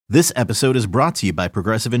This episode is brought to you by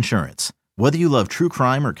Progressive Insurance. Whether you love true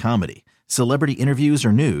crime or comedy, celebrity interviews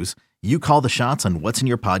or news, you call the shots on what's in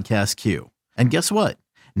your podcast queue. And guess what?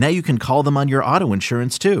 Now you can call them on your auto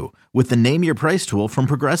insurance too with the Name Your Price tool from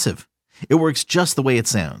Progressive. It works just the way it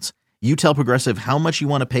sounds. You tell Progressive how much you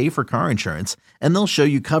want to pay for car insurance, and they'll show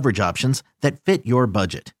you coverage options that fit your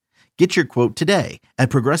budget. Get your quote today at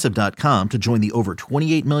Progressive.com to join the over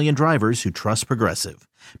 28 million drivers who trust Progressive.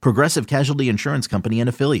 Progressive Casualty Insurance Company and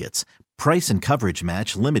Affiliates. Price and coverage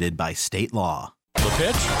match limited by state law. The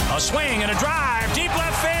pitch, a swing and a drive, deep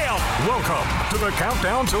left field. Welcome to the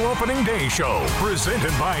Countdown to Opening Day show,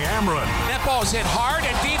 presented by Ameren. That ball's hit hard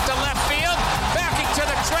and deep to left field, backing to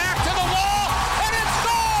the track, to the wall, and it's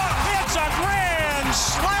gone! It's a grand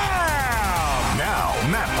slam! Now,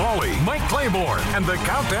 Matt Pauley, Mike Claiborne, and the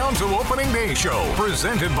Countdown to Opening Day show,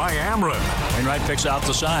 presented by Ameren. Wainwright picks out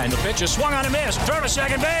the sign. The pitch is swung on and missed. Throw to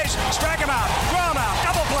second base, strike him out, throw him out,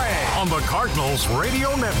 double play. On the Cardinals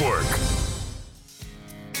Radio Network.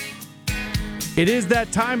 It is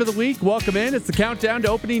that time of the week. Welcome in. It's the Countdown to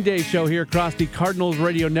Opening Day show here across the Cardinals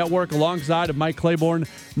Radio Network alongside of Mike Claiborne.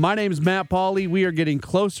 My name is Matt Pauley. We are getting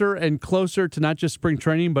closer and closer to not just spring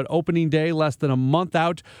training, but opening day, less than a month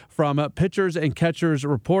out from pitchers and catchers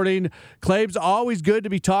reporting. Claib's always good to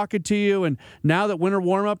be talking to you, and now that winter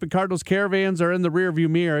warm-up and Cardinals caravans are in the rearview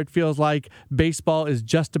mirror, it feels like baseball is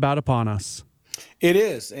just about upon us. It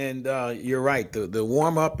is, and you're right. The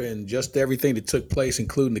warm-up and just everything that took place,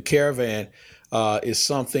 including the caravan, is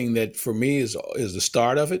something that for me is the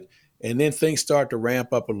start of it. And then things start to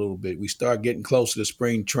ramp up a little bit. We start getting closer to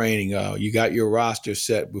spring training. You got your roster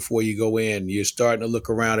set before you go in. You're starting to look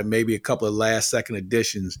around at maybe a couple of last-second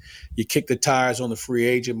additions. You kick the tires on the free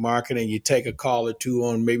agent market, and you take a call or two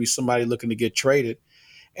on maybe somebody looking to get traded.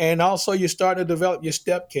 And also you're starting to develop your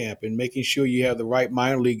step camp and making sure you have the right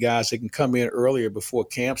minor league guys that can come in earlier before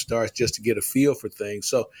camp starts just to get a feel for things.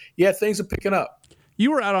 So, yeah, things are picking up.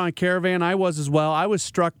 You were out on a caravan. I was as well. I was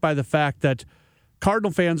struck by the fact that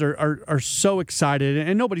Cardinal fans are so excited,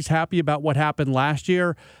 and nobody's happy about what happened last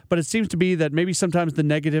year, but it seems to be that maybe sometimes the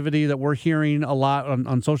negativity that we're hearing a lot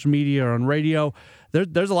on social media or on radio,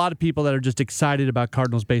 there's a lot of people that are just excited about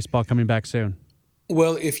Cardinals baseball coming back soon.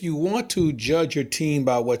 Well, if you want to judge your team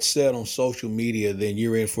by what's said on social media, then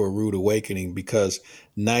you're in for a rude awakening, because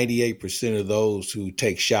 98% of those who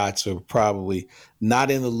take shots are probably not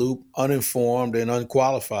in the loop, uninformed, and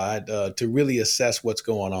unqualified to really assess what's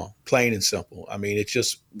going on, plain and simple. I mean, it's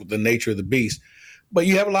just the nature of the beast. But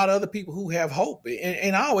you have a lot of other people who have hope.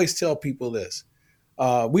 And I always tell people this.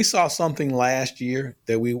 We saw something last year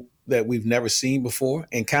that we've never seen before,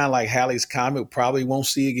 and kind of like Halley's Comet, probably won't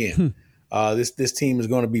see again. This team is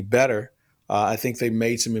going to be better. I think they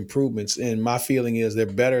made some improvements, and my feeling is they're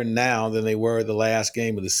better now than they were the last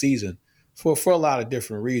game of the season for a lot of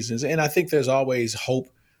different reasons. And I think there's always hope,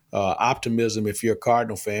 optimism if you're a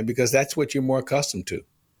Cardinal fan, because that's what you're more accustomed to.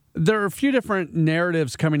 There are a few different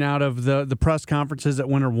narratives coming out of the press conferences at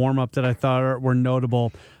winter warm-up that I thought were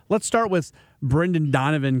notable. Let's start with Brendan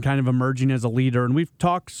Donovan kind of emerging as a leader. And we've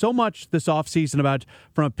talked so much this offseason about,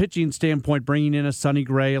 from a pitching standpoint, bringing in a Sonny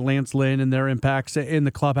Gray, a Lance Lynn, and their impacts in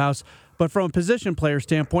the clubhouse. But from a position player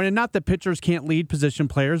standpoint, and not that pitchers can't lead position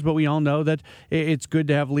players, but we all know that it's good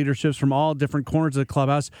to have leaderships from all different corners of the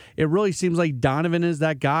clubhouse. It really seems like Donovan is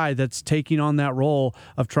that guy that's taking on that role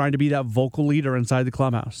of trying to be that vocal leader inside the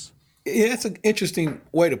clubhouse. Yeah, that's an interesting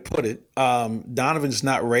way to put it. Donovan's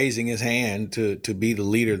not raising his hand to be the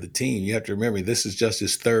leader of the team. You have to remember, this is just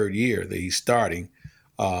his third year that he's starting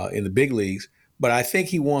in the big leagues. But I think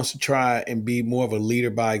he wants to try and be more of a leader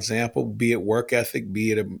by example, be it work ethic, be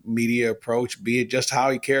it a media approach, be it just how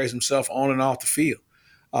he carries himself on and off the field.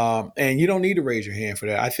 And you don't need to raise your hand for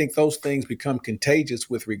that. I think those things become contagious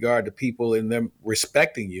with regard to people and them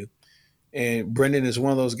respecting you. And Brendan is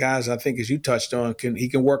one of those guys, I think, as you touched on, he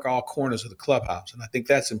can work all corners of the clubhouse. And I think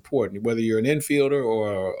that's important. Whether you're an infielder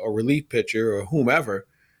or a relief pitcher or whomever,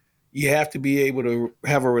 you have to be able to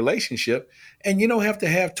have a relationship. And you don't have to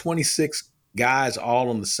have 26 guys all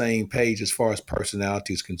on the same page as far as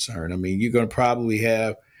personality is concerned. I mean, you're going to probably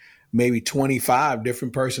have maybe 25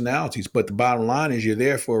 different personalities. But the bottom line is you're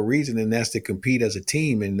there for a reason, and that's to compete as a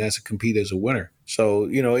team, and that's to compete as a winner. So,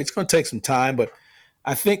 it's going to take some time, but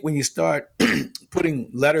I think when you start putting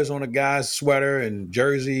letters on a guy's sweater and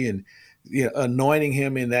jersey and anointing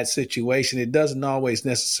him in that situation, it doesn't always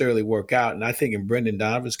necessarily work out. And I think in Brendan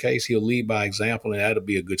Donovan's case, he'll lead by example, and that'll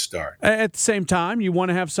be a good start. At the same time, you want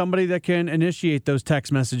to have somebody that can initiate those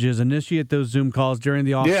text messages, initiate those Zoom calls during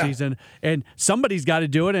the offseason, and somebody's got to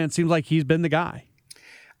do it, and it seems like he's been the guy.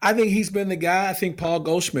 I think he's been the guy. I think Paul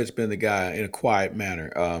Goldschmidt's been the guy in a quiet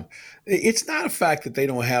manner. It's not a fact that they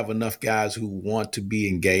don't have enough guys who want to be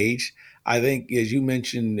engaged. I think, as you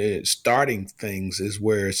mentioned, starting things is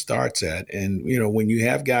where it starts at. And, when you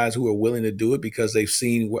have guys who are willing to do it because they've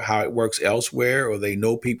seen how it works elsewhere, or they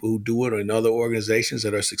know people who do it, or in other organizations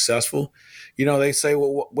that are successful, they say,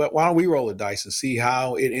 well, why don't we roll the dice and see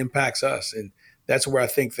how it impacts us? And that's where I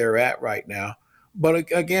think they're at right now.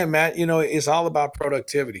 But again, Matt, it's all about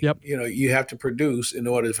productivity. Yep. You have to produce in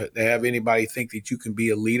order to have anybody think that you can be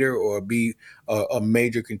a leader or be a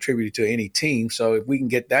major contributor to any team. So if we can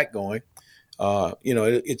get that going,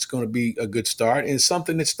 it's going to be a good start, and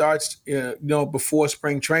something that starts, before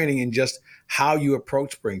spring training, and just how you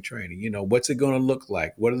approach spring training. What's it going to look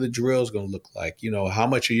like? What are the drills going to look like? How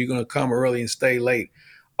much are you going to come early and stay late?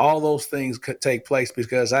 All those things could take place,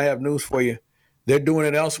 because I have news for you. They're doing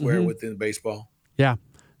it elsewhere within baseball. Yeah,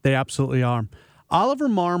 they absolutely are. Oliver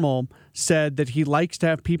Marmol said that he likes to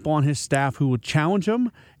have people on his staff who would challenge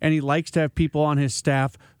him, and he likes to have people on his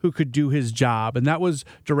staff who could do his job. And that was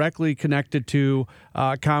directly connected to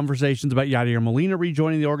conversations about Yadier Molina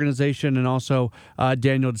rejoining the organization, and also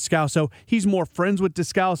Daniel Descalso. He's more friends with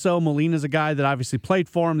Descalso. Molina's a guy that obviously played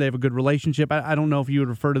for him. They have a good relationship. I don't know if you would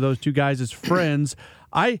refer to those two guys as friends.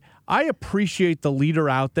 I appreciate the leader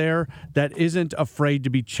out there that isn't afraid to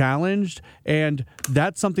be challenged, and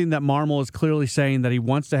that's something that Marmol is clearly saying, that he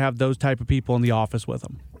wants to have those type of people in the office with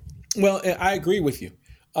him. Well, I agree with you.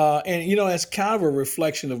 And, it's kind of a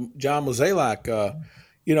reflection of John Mozeliak.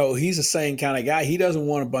 He's the same kind of guy. He doesn't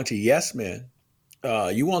want a bunch of yes men.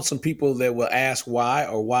 You want some people that will ask why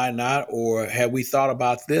or why not, or have we thought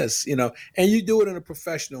about this, and you do it in a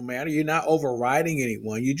professional manner. You're not overriding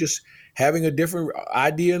anyone. You're just having a different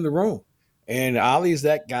idea in the room. And Ollie's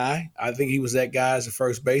that guy. I think he was that guy as a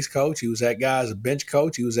first base coach. He was that guy as a bench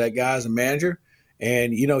coach. He was that guy as a manager.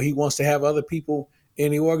 And, he wants to have other people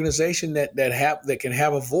in the organization that can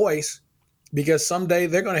have a voice, because someday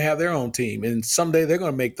they're going to have their own team, and someday they're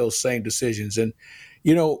going to make those same decisions. And,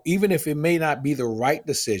 even if it may not be the right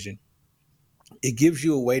decision, it gives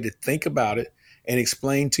you a way to think about it and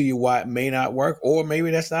explain to you why it may not work, or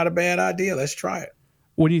maybe that's not a bad idea. Let's try it.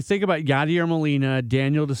 When you think about Yadier Molina,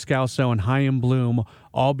 Daniel Descalso, and Chaim Bloom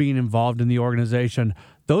all being involved in the organization,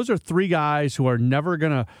 those are three guys who are never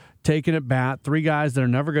going to take an at bat, three guys that are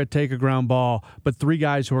never going to take a ground ball, but three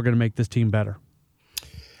guys who are going to make this team better.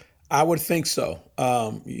 I would think so.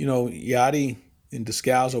 Yadi and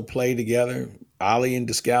Descalso played together. Ollie and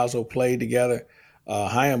Descalso played together.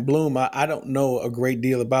 Chaim Bloom, I don't know a great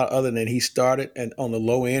deal about, other than he started and on the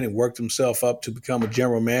low end and worked himself up to become a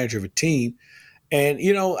general manager of a team. And,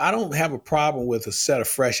 I don't have a problem with a set of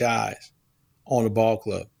fresh eyes on the ball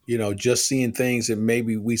club, just seeing things that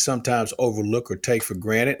maybe we sometimes overlook or take for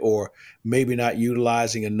granted, or maybe not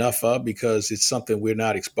utilizing enough of because it's something we're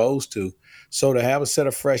not exposed to. So to have a set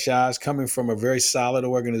of fresh eyes coming from a very solid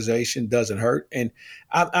organization doesn't hurt. And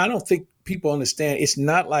I don't think people understand, it's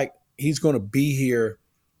not like he's going to be here,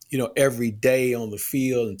 every day on the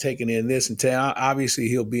field and taking in this and that. Obviously,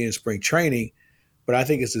 he'll be in spring training. But I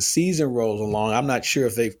think as the season rolls along, I'm not sure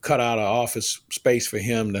if they've cut out an office space for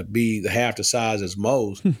him to be half the size as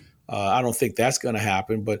Mo's. I don't think that's going to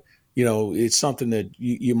happen. But, it's something that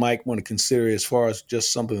you might want to consider as far as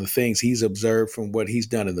just some of the things he's observed from what he's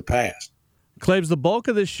done in the past. Claves, the bulk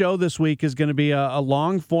of this show this week is going to be a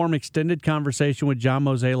long-form, extended conversation with John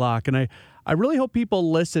Mozeliak. And I really hope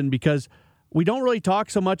people listen, because we don't really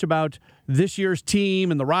talk so much about this year's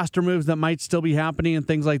team and the roster moves that might still be happening and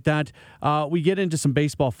things like that. We get into some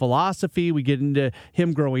baseball philosophy. We get into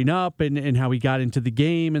him growing up and how he got into the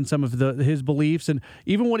game and some of his beliefs, and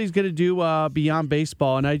even what he's going to do beyond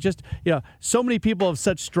baseball. And I just, so many people have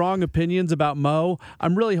such strong opinions about Mo.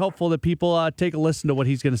 I'm really hopeful that people take a listen to what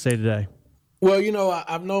he's going to say today. Well,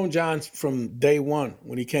 I've known John from day one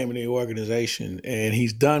when he came into the organization, and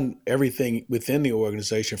he's done everything within the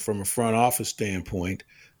organization from a front office standpoint.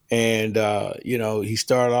 And, he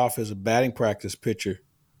started off as a batting practice pitcher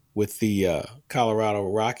with the Colorado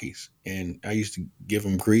Rockies. And I used to give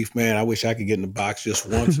him grief, man. I wish I could get in the box just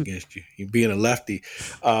once against you, being a lefty.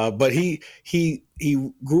 But he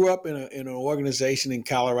grew up in an organization in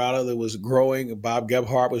Colorado that was growing. Bob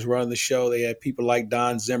Gebhardt was running the show. They had people like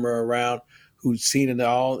Don Zimmer around, who'd seen it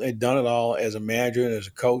all and done it all as a manager and as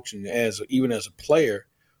a coach and even as a player,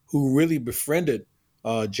 who really befriended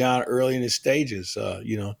John early in his stages.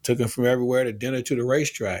 Took him from everywhere to dinner to the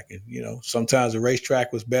racetrack. And, sometimes the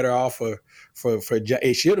racetrack was better off for John.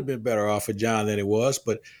 It should have been better off for John than it was.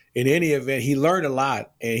 But in any event, he learned a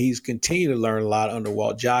lot, and he's continued to learn a lot under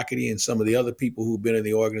Walt Jocketty and some of the other people who've been in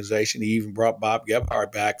the organization. He even brought Bob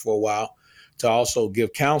Gebhardt back for a while to also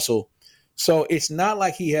give counsel. So it's not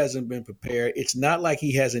like he hasn't been prepared. It's not like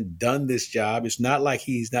he hasn't done this job. It's not like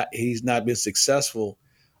he's not been successful.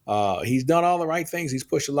 He's done all the right things. He's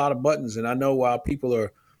pushed a lot of buttons. And I know while people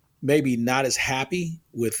are maybe not as happy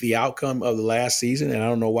with the outcome of the last season, and I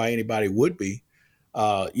don't know why anybody would be,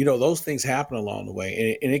 those things happen along the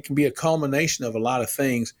way. And it can be a culmination of a lot of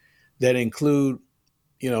things that include,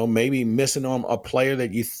 maybe missing on a player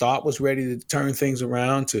that you thought was ready to turn things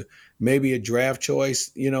around, to maybe a draft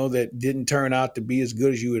choice, that didn't turn out to be as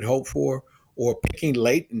good as you would hope for, or picking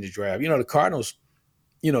late in the draft. The Cardinals,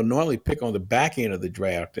 normally pick on the back end of the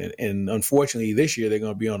draft. And unfortunately this year they're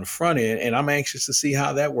going to be on the front end, and I'm anxious to see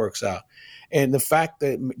how that works out. And the fact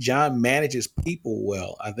that John manages people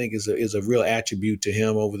well, I think is a real attribute to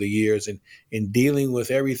him over the years, and in dealing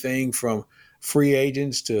with everything from free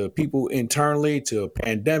agents to people internally to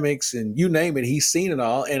pandemics and you name it, he's seen it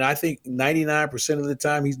all. And I think 99% of the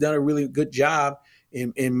time he's done a really good job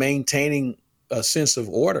in maintaining a sense of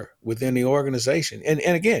order within the organization. And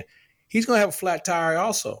again, he's going to have a flat tire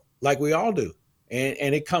also, like we all do.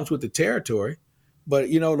 And it comes with the territory.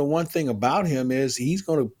 But, the one thing about him is he's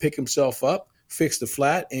going to pick himself up, fix the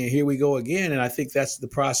flat, and here we go again. And I think that's the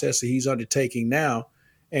process that he's undertaking now.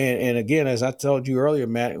 And again, as I told you earlier,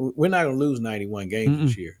 Matt, we're not going to lose 91 games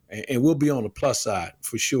this year. And we'll be on the plus side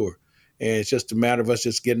for sure. And it's just a matter of us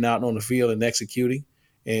just getting out on the field and executing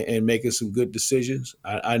and making some good decisions.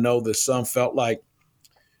 I know that some felt like,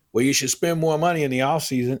 well, you should spend more money in the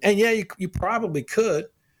offseason. And, yeah, you probably could.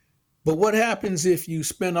 But what happens if you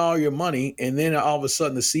spend all your money and then all of a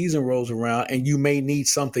sudden the season rolls around and you may need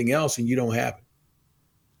something else and you don't have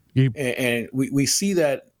it? And we see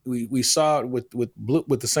that. We saw it with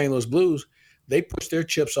the St. Louis Blues. They pushed their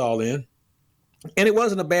chips all in, and it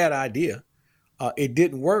wasn't a bad idea. It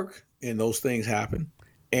didn't work, and those things happen.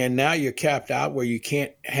 And now you're capped out where you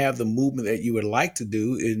can't have the movement that you would like to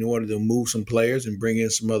do in order to move some players and bring in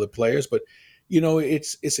some other players. But,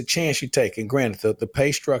 it's a chance you take. And granted, the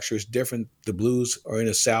pay structure is different. The Blues are in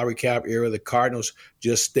a salary cap era. The Cardinals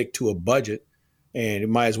just stick to a budget, and it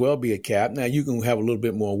might as well be a cap. Now, you can have a little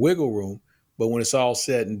bit more wiggle room. But when it's all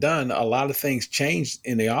said and done, a lot of things changed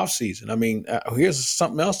in the offseason. I mean, here's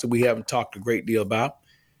something else that we haven't talked a great deal about.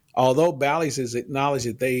 Although Bally's has acknowledged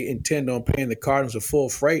that they intend on paying the Cardinals a full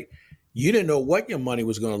freight, you didn't know what your money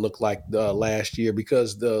was going to look like last year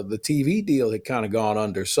because the TV deal had kind of gone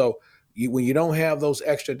under. So when you don't have those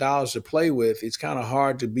extra dollars to play with, it's kind of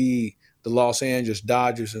hard to be the Los Angeles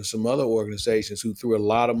Dodgers and some other organizations who threw a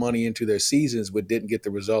lot of money into their seasons but didn't get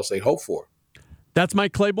the results they hoped for. That's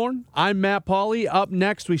Mike Claiborne. I'm Matt Pauley. Up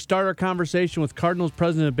next, we start our conversation with Cardinals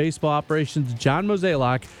President of Baseball Operations, John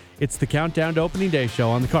Mozeliak. It's the Countdown to Opening Day show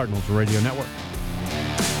on the Cardinals Radio Network.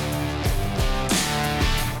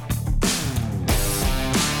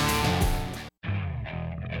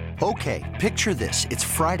 Okay, picture this. It's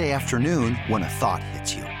Friday afternoon when a thought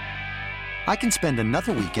hits you. I can spend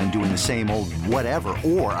another weekend doing the same old whatever,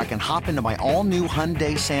 or I can hop into my all-new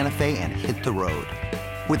Hyundai Santa Fe and hit the road.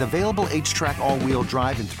 With available H-Track all-wheel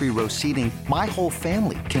drive and 3-row seating, my whole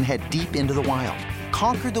family can head deep into the wild.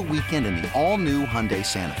 Conquer the weekend in the all-new Hyundai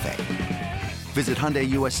Santa Fe. Visit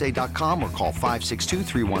HyundaiUSA.com or call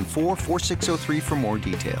 562-314-4603 for more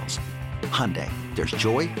details. Hyundai, there's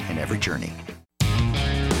joy in every journey.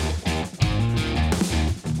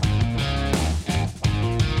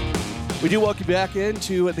 We do welcome you back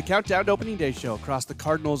into the Countdown to Opening Day show across the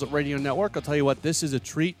Cardinals Radio Network. I'll tell you what, this is a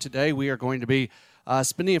treat today. We are going to be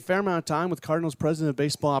spending a fair amount of time with Cardinals President of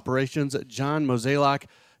Baseball Operations, John Mozeliak.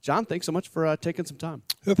 John, thanks so much for taking some time.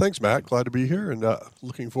 Yeah, thanks, Matt. Glad to be here and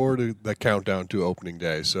looking forward to that countdown to opening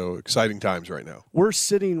day. So exciting times right now. We're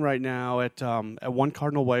sitting right now at One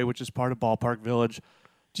Cardinal Way, which is part of Ballpark Village.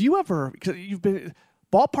 Do you ever, because you've been,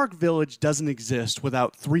 Ballpark Village doesn't exist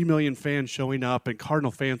without 3 million fans showing up and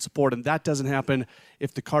Cardinal fan support, and that doesn't happen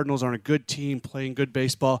if the Cardinals aren't a good team playing good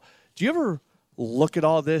baseball. Do you ever look at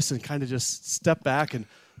all this and kind of just step back and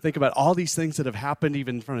think about all these things that have happened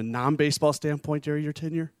even from a non-baseball standpoint during your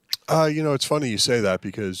tenure? It's funny you say that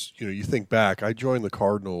because, you think back. I joined the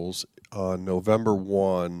Cardinals on November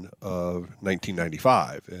 1 of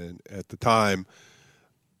 1995, and at the time,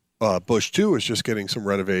 Bush 2 was just getting some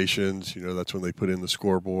renovations. That's when they put in the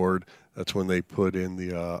scoreboard. That's when they put in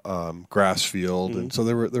the grass field. And so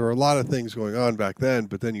there were a lot of things going on back then.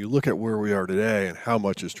 But then you look at where we are today and how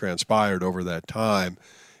much has transpired over that time.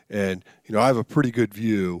 And, I have a pretty good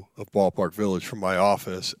view of Ballpark Village from my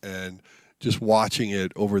office. And just watching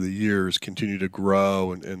it over the years continue to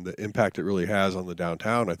grow and the impact it really has on the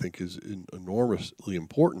downtown, I think, is enormously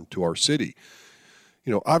important to our city.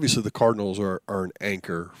 Obviously the Cardinals are an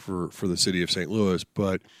anchor for the city of St. Louis,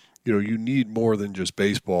 but you need more than just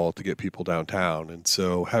baseball to get people downtown. And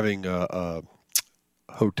so having a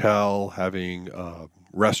hotel, having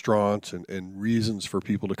restaurants and reasons for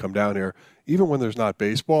people to come down here, even when there's not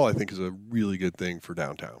baseball, I think is a really good thing for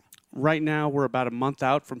downtown. Right now, we're about a month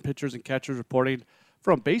out from pitchers and catchers reporting.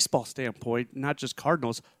 From a baseball standpoint, not just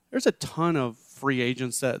Cardinals, there's a ton of free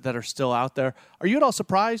agents that are still out there. Are you at all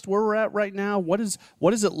surprised where we're at right now? What does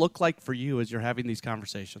it look like for you as you're having these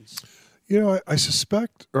conversations? I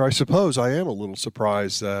suspect, or I suppose I am a little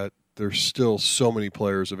surprised that there's still so many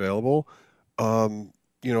players available. A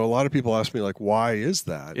lot of people ask me, like, why is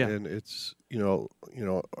that? Yeah. And it's,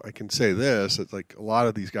 I can say this, it's like a lot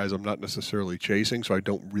of these guys I'm not necessarily chasing, so I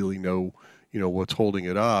don't really know, what's holding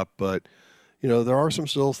it up. But, there are some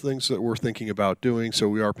still things that we're thinking about doing, so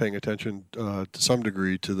we are paying attention to some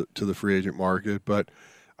degree to the free agent market. But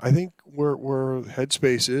I think where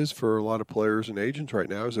headspace is for a lot of players and agents right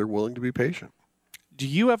now is they're willing to be patient. Do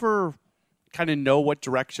you ever kind of know what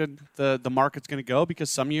direction the market's going to go?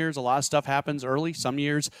 Because some years a lot of stuff happens early. Some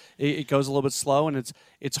years it goes a little bit slow, and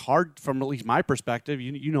it's hard from at least my perspective.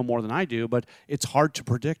 You know more than I do, but it's hard to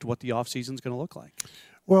predict what the offseason is going to look like.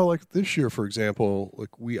 Well, like this year, for example,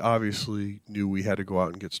 like we obviously knew we had to go out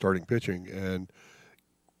and get starting pitching. And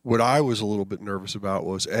what I was a little bit nervous about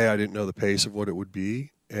was, A, I didn't know the pace of what it would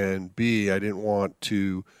be, and B, I didn't want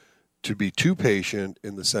to be too patient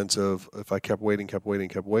in the sense of if I kept waiting,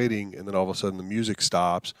 and then all of a sudden the music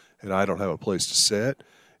stops and I don't have a place to sit.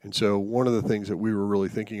 And so one of the things that we were really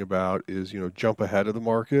thinking about is, jump ahead of the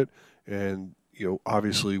market. And,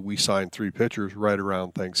 obviously we signed 3 pitchers right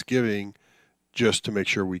around Thanksgiving just to make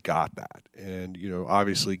sure we got that. And,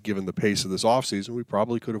 obviously given the pace of this offseason, we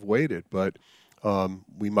probably could have waited, but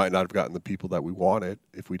we might not have gotten the people that we wanted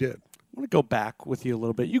if we did. I want to go back with you a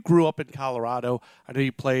little bit. You grew up in Colorado. I know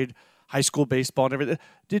you played high school baseball and everything.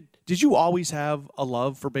 Did you always have a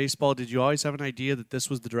love for baseball? Did you always have an idea that this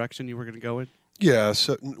was the direction you were going to go in? Yeah.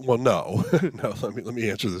 So, well, no. No. Let me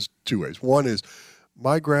answer this 2 ways. One is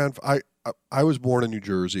I was born in New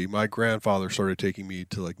Jersey. My grandfather started taking me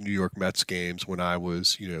to like New York Mets games when I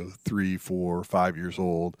was 3, 4, 5 years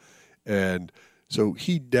old, and so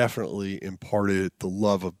he definitely imparted the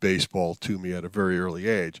love of baseball to me at a very early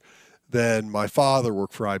age. Then my father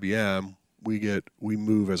worked for IBM. We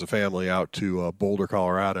move as a family out to Boulder,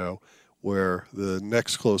 Colorado, where the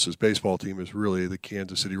next closest baseball team is really the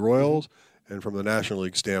Kansas City Royals, and from the National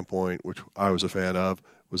League standpoint, which I was a fan of,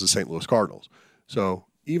 was the St. Louis Cardinals. So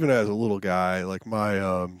even as a little guy, like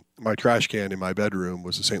my trash can in my bedroom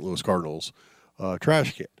was the St. Louis Cardinals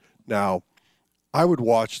trash can. Now, I would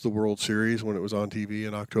watch the World Series when it was on TV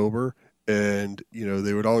in October, and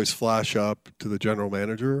they would always flash up to the general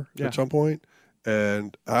manager at some point.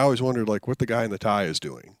 And I always wondered, like, what the guy in the tie is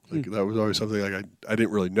doing. Like, that was always something like I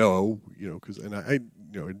didn't really know, because I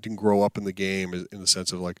didn't grow up in the game in the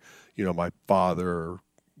sense of like, my father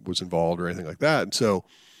was involved or anything like that. And so,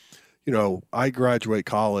 I graduate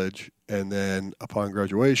college, and then upon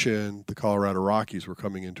graduation, the Colorado Rockies were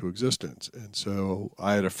coming into existence. And so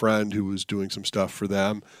I had a friend who was doing some stuff for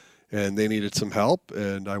them, and they needed some help.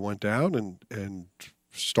 And I went down and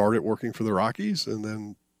started working for the Rockies, and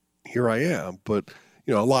then here I am. But,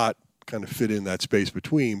 a lot kind of fit in that space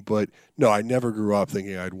between. But no, I never grew up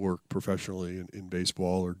thinking I'd work professionally in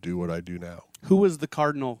baseball or do what I do now. Who was the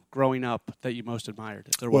Cardinal growing up that you most admired,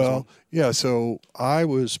 if there was one? Yeah, so I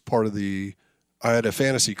was part of I had a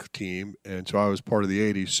fantasy team, and so I was part of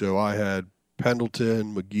the 80s. So I had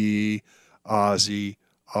Pendleton, McGee, Ozzie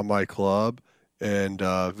on my club, and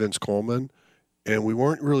Vince Coleman. And we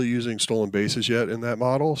weren't really using stolen bases yet in that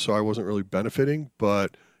model, so I wasn't really benefiting.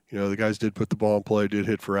 But, the guys did put the ball in play, did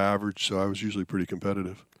hit for average, so I was usually pretty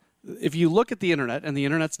competitive. If you look at the internet, and the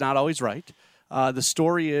internet's not always right, the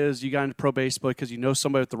story is you got into pro baseball because you know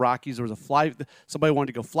somebody with the Rockies. There was somebody wanted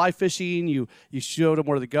to go fly fishing. You showed them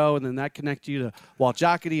where to go, and then that connected you to Walt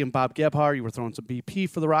Jocketty and Bob Gebhardt. You were throwing some BP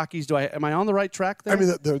for the Rockies. Am I on the right track there? I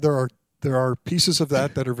mean, there are pieces of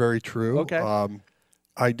that are very true. Okay.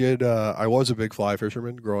 I was a big fly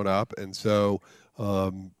fisherman growing up, and so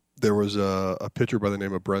there was a pitcher by the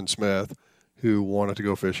name of Brent Smith who wanted to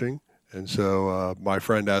go fishing, and so my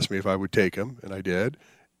friend asked me if I would take him, and I did,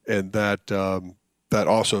 and that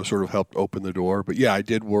also sort of helped open the door. But yeah, I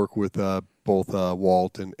did work with both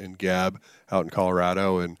Walt and Gab out in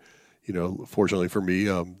Colorado, and fortunately for me,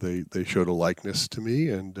 they showed a likeness to me,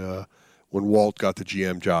 and when Walt got the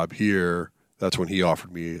GM job here, that's when he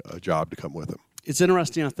offered me a job to come with him. It's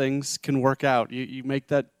interesting how things can work out. You make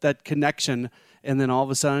that connection, and then all of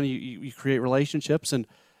a sudden you create relationships,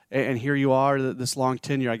 and here you are, this long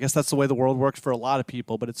tenure. I guess that's the way the world works for a lot of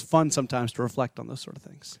people, but it's fun sometimes to reflect on those sort of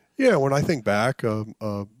things. Yeah, when I think back,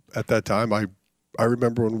 at that time, I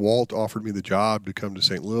remember when Walt offered me the job to come to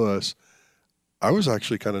St. Louis, I was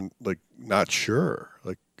actually kind of like not sure.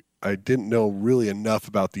 Like I didn't know really enough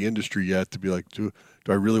about the industry yet to be like, do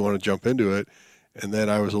I really want to jump into it? And then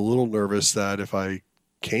I was a little nervous that if I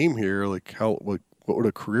came here, like what would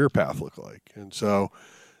a career path look like? And so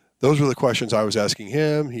those were the questions I was asking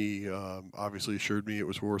him. He obviously assured me it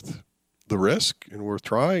was worth the risk and worth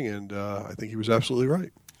trying, and I think he was absolutely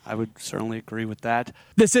right. I would certainly agree with that.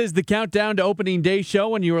 This is the Countdown to Opening Day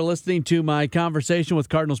show, and you are listening to my conversation with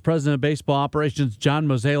Cardinals President of Baseball Operations, John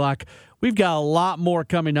Mozeliak. We've got a lot more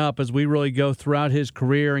coming up as we really go throughout his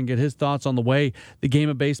career and get his thoughts on the way the game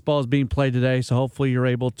of baseball is being played today. So hopefully you're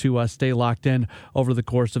able to stay locked in over the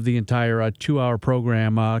course of the entire 2-hour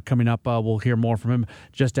program coming up. We'll hear more from him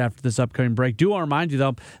just after this upcoming break. Do want to remind you,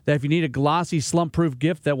 though, that if you need a glossy, slump-proof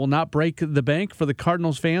gift that will not break the bank for the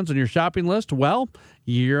Cardinals fans on your shopping list, well,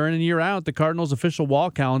 year in and year out, the Cardinals official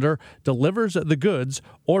wall calendar delivers the goods.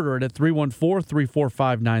 Order it at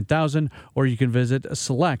 314-345-9000, or you can visit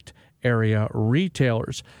select area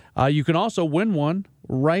retailers. You can also win one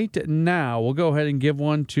right now. We'll go ahead and give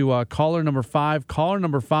one to caller number 5. Caller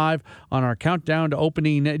number 5 on our Countdown to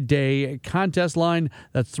Opening Day contest line.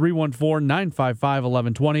 That's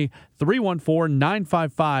 314-955-1120.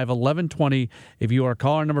 314-955-1120. If you are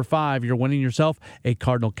caller number 5, you're winning yourself a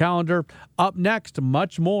Cardinal calendar. Up next,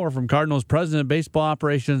 much more from Cardinals President of Baseball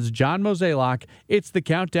Operations, John Mozeliak. It's the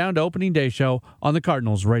Countdown to Opening Day show on the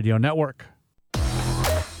Cardinals Radio Network.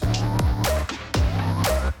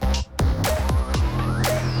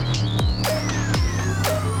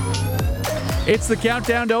 It's the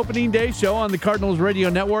Countdown to Opening Day show on the Cardinals Radio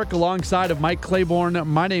Network alongside of Mike Claiborne.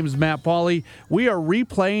 My name is Matt Pauley. We are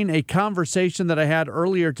replaying a conversation that I had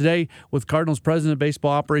earlier today with Cardinals President of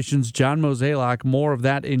Baseball Operations, John Mozeliak. More of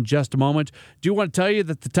that in just a moment. Do want to tell you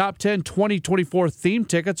that the Top 10 2024 theme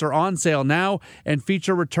tickets are on sale now and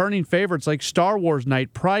feature returning favorites like Star Wars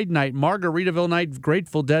Night, Pride Night, Margaritaville Night,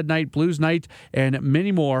 Grateful Dead Night, Blues Night, and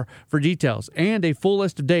many more. For details and a full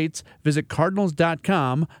list of dates, visit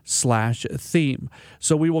cardinals.com/theme.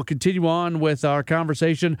 So we will continue on with our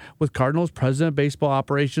conversation with Cardinals President of Baseball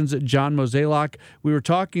Operations, John Mozeliak. We were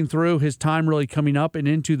talking through his time really coming up and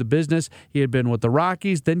into the business. He had been with the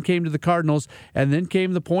Rockies, then came to the Cardinals, and then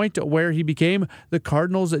came the point where he became the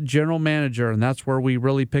Cardinals general manager, and that's where we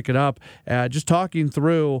really pick it up, just talking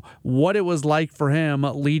through what it was like for him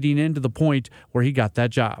leading into the point where he got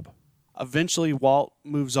that job. Eventually, Walt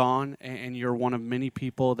moves on, and you're one of many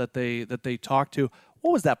people that they talk to.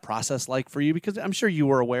 What was that process like for you? Because I'm sure you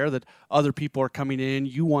were aware that other people are coming in.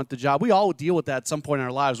 You want the job. We all deal with that at some point in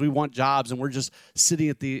our lives. We want jobs, and we're just sitting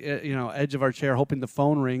at the edge of our chair hoping the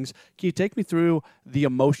phone rings. Can you take me through the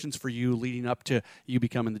emotions for you leading up to you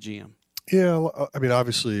becoming the GM? Yeah, I mean,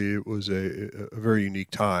 obviously it was a very unique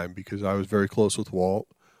time because I was very close with Walt.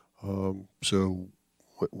 So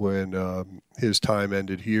when his time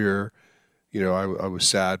ended here, I was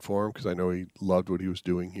sad for him because I know he loved what he was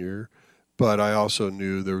doing here. But I also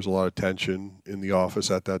knew there was a lot of tension in the office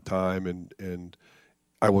at that time, and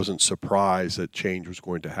I wasn't surprised that change was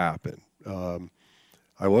going to happen.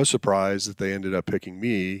 I was surprised that they ended up picking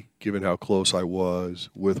me, given how close I was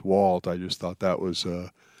with Walt. I just thought that was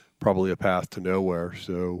probably a path to nowhere.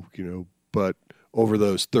 So, but over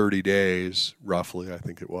those 30 days, roughly, I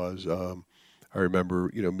think it was, I remember,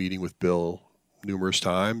 meeting with Bill numerous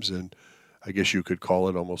times, and I guess you could call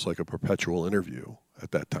it almost like a perpetual interview at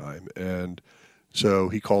that time. And so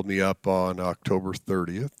he called me up on October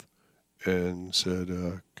 30th and said,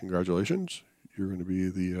 congratulations, you're going to be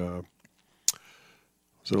the,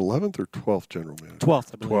 was it 11th or 12th general manager?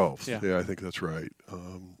 12th, I believe. 12th, yeah, I think that's right.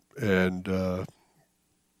 And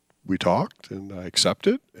we talked, and I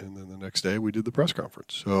accepted, and then the next day we did the press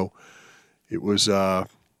conference. So it was a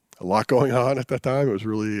lot going on at that time. It was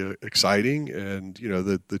really exciting, and,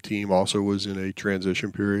 the team also was in a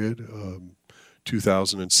transition period.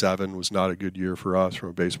 2007 was not a good year for us from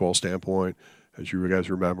a baseball standpoint. As you guys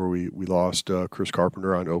remember, we lost Chris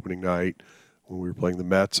Carpenter on opening night when we were playing the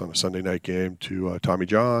Mets on a Sunday night game to Tommy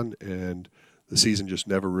John, and the season just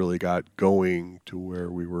never really got going to where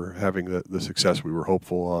we were having the success we were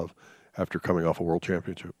hopeful of after coming off a world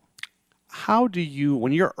championship. How do you,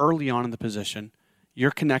 when you're early on in the position, you're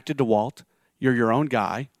connected to Walt, you're your own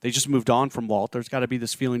guy. They just moved on from Walt. There's got to be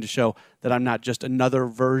this feeling to show that I'm not just another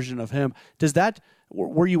version of him.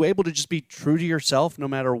 Were you able to just be true to yourself no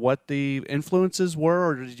matter what the influences were,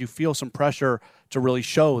 or did you feel some pressure to really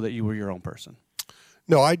show that you were your own person?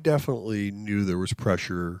 No, I definitely knew there was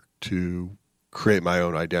pressure to create my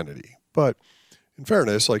own identity. But in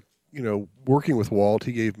fairness, like working with Walt,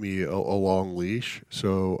 he gave me a long leash.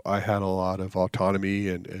 So I had a lot of autonomy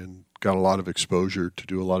and got a lot of exposure to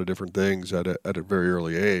do a lot of different things at a very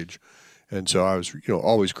early age. And so I was,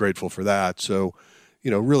 always grateful for that. So,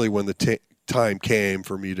 really when the time came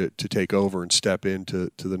for me to take over and step into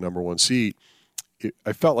the number one seat,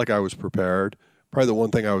 I felt like I was prepared. Probably the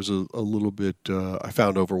one thing I was a little bit, I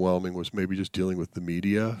found overwhelming was maybe just dealing with the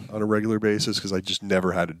media on a regular basis, because I just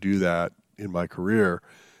never had to do that in my career.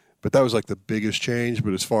 But that was like the biggest change.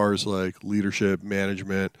 But as far as like leadership,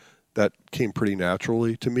 management, that came pretty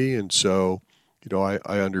naturally to me. And so, I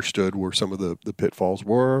understood where some of the pitfalls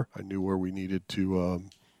were. I knew where we needed to,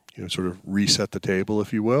 sort of reset the table,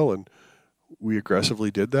 if you will. And we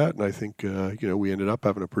aggressively did that. And I think, we ended up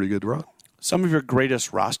having a pretty good run. Some of your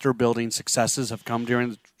greatest roster-building successes have come during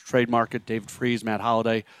the trade market. David Freese, Matt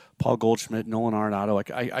Holliday, Paul Goldschmidt, Nolan Arenado.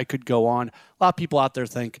 I could go on. A lot of people out there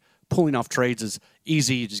think pulling off trades is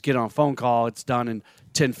easy. You just get on a phone call. It's done in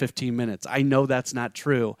 10, 15 minutes. I know that's not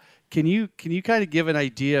true. Can you kind of give an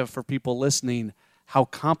idea for people listening how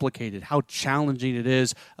complicated, how challenging it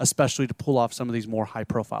is, especially to pull off some of these more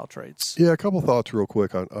high-profile trades? Yeah, a couple thoughts real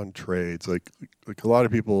quick on trades. Like a lot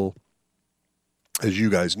of people, as you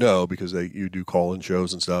guys know, because you do call-in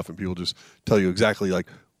shows and stuff, and people just tell you exactly like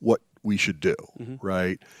what we should do,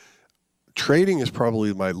 right? Trading is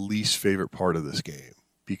probably my least favorite part of this game,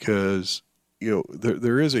 because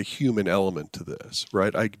there is a human element to this,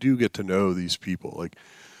 right? I do get to know these people, like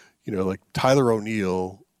Tyler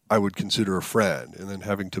O'Neill, I would consider a friend, and then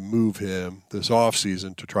having to move him this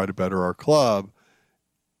offseason to try to better our club,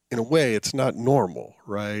 in a way, it's not normal,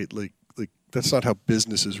 right? Like that's not how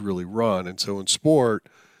businesses really run. And so in sport,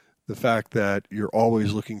 the fact that you're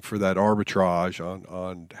always looking for that arbitrage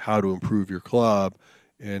on how to improve your club,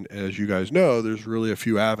 and as you guys know, there's really a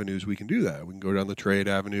few avenues we can do that. We can go down the trade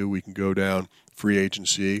avenue, we can go down free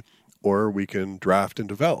agency, or we can draft and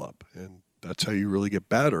develop. And that's how you really get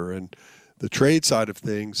better. And the trade side of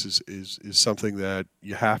things is something that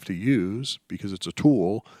you have to use because it's a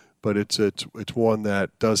tool, but it's one that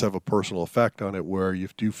does have a personal effect on it, where you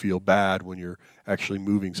do feel bad when you're actually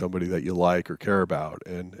moving somebody that you like or care about.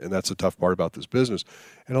 And that's the tough part about this business.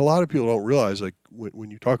 And a lot of people don't realize, like, when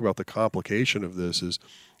you talk about the complication of this, is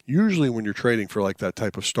usually when you're trading for like that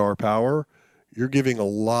type of star power, you're giving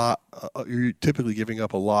you're typically giving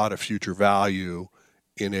up a lot of future value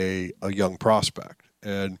in a young prospect.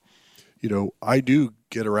 And I do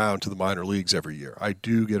get around to the minor leagues every year. I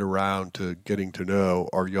do get around to getting to know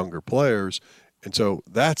our younger players. And so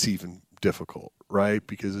that's even difficult, right?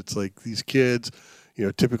 Because it's like these kids,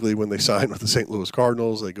 typically when they sign with the St. Louis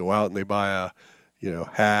Cardinals, they go out and they buy a,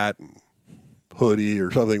 hat and hoodie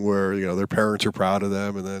or something where, their parents are proud of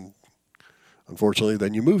them. And then unfortunately,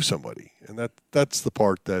 then you move somebody. And that's the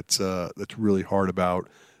part that's really hard about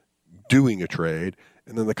doing a trade.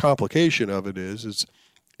 And then the complication of it is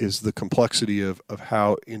the complexity of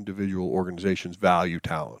how individual organizations value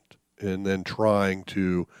talent, and then trying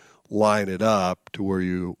to line it up to where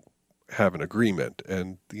you have an agreement.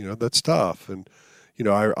 And, that's tough. And,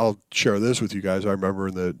 I'll share this with you guys. I remember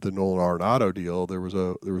in the Nolan Arenado deal, there was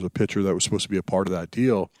a pitcher that was supposed to be a part of that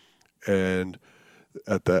deal. And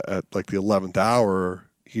at like the 11th hour,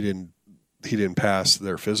 he didn't pass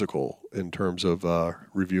their physical in terms of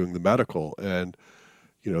reviewing the medical. And,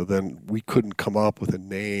 then we couldn't come up with a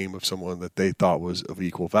name of someone that they thought was of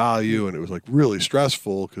equal value. And it was like really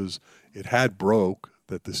stressful because it had broke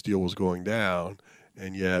that this deal was going down.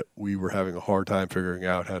 And yet we were having a hard time figuring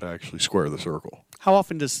out how to actually square the circle. How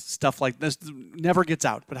often does stuff like this never gets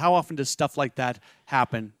out, but how often does stuff like that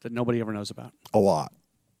happen that nobody ever knows about? A lot.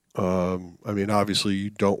 Obviously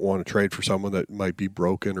you don't want to trade for someone that might be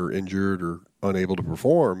broken or injured or unable to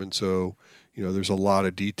perform. And so, there's a lot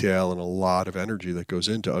of detail and a lot of energy that goes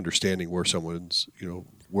into understanding where someone's,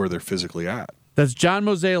 where they're physically at. That's John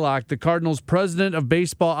Mozeliak, the Cardinals president of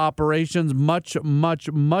baseball operations. Much, much,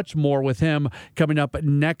 much more with him coming up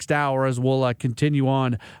next hour as we'll continue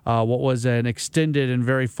on what was an extended and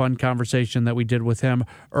very fun conversation that we did with him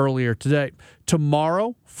earlier today.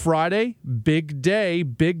 Tomorrow, Friday, big day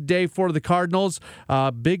for the Cardinals.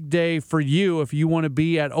 Big day for you if you want to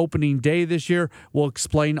be at opening day this year. We'll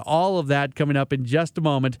explain all of that coming up in just a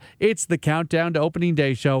moment. It's the Countdown to Opening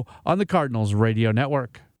Day show on the Cardinals Radio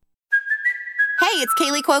Network. Hey, it's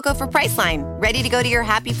Kaylee Cuoco for Priceline. Ready to go to your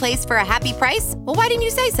happy place for a happy price? Well, why didn't you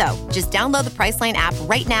say so? Just download the Priceline app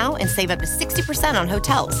right now and save up to 60% on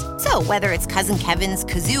hotels. So whether it's Cousin Kevin's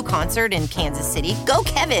Kazoo Concert in Kansas City, go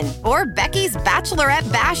Kevin, or Becky's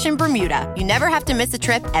Bachelorette Bash in Bermuda, you never have to miss a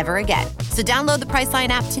trip ever again. So download the Priceline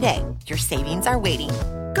app today. Your savings are waiting.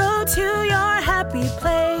 Go to your happy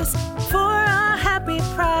place for a happy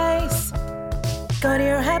price. Go to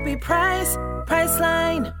your happy price,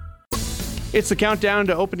 Priceline. It's the Countdown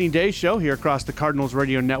to Opening Day show here across the Cardinals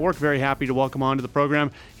Radio Network. Very happy to welcome on to the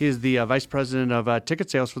program. He is the Vice President of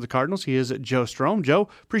Ticket Sales for the Cardinals. He is Joe Strom. Joe,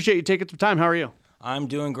 appreciate you taking some time. How are you? I'm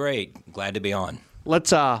doing great. Glad to be on.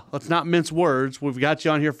 Let's not mince words. We've got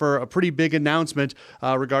you on here for a pretty big announcement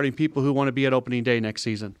regarding people who want to be at Opening Day next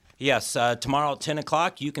season. Yes, tomorrow at 10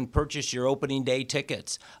 o'clock, you can purchase your opening day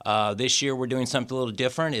tickets. This year, we're doing something a little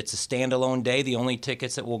different. It's a standalone day. The only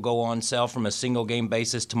tickets that will go on sale from a single game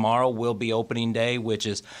basis tomorrow will be opening day, which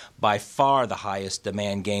is by far the highest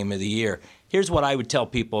demand game of the year. Here's what I would tell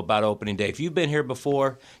people about opening day. If you've been here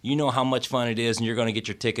before, you know how much fun it is, and you're going to get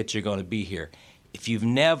your tickets, you're going to be here. If you've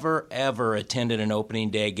never, ever attended an opening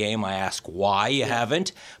day game, I ask why you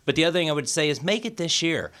haven't. But the other thing I would say is make it this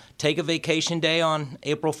year. Take a vacation day on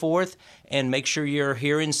April 4th and make sure you're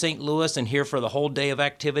here in St. Louis and here for the whole day of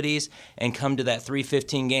activities and come to that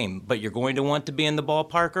 3:15 game. But you're going to want to be in the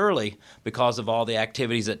ballpark early because of all the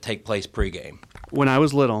activities that take place pregame. When I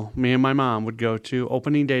was little, me and my mom would go to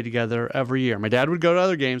opening day together every year. My dad would go to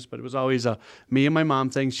other games, but it was always a me and my mom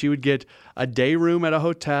thing. She would get a day room at a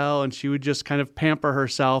hotel, and she would just kind of pamper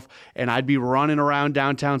herself, and I'd be running around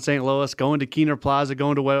downtown St. Louis, going to Keener Plaza,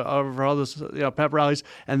 going to wherever all those pep rallies,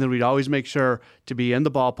 and then we'd always make sure to be in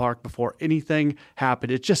the ballpark before anything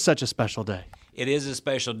happened. It's just such a special day. It is a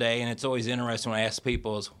special day, and it's always interesting when I ask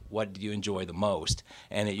people is, what do you enjoy the most?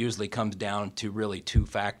 And it usually comes down to really two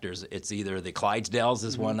factors. It's either the Clydesdales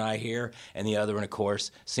is one I hear, and the other one, of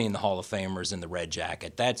course, seeing the Hall of Famers in the red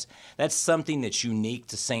jacket. That's something that's unique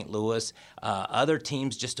to St. Louis. Other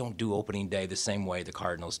teams just don't do opening day the same way the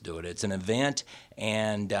Cardinals do it. It's an event,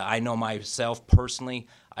 and I know myself personally,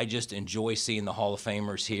 I just enjoy seeing the Hall of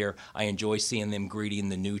Famers here. I enjoy seeing them greeting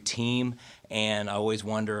the new team, and I always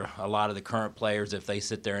wonder, a lot of the current players, if they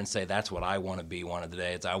sit there and say, that's what I want to be one of the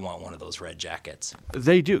days. I want one of those red jackets.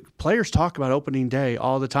 They do. Players talk about opening day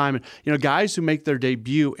all the time. And, guys who make their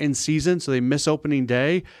debut in season, so they miss opening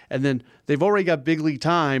day, and then they've already got big league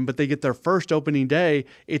time, but they get their first opening day,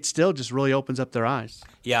 it still just really opens up their eyes.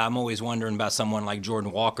 Yeah, I'm always wondering about someone like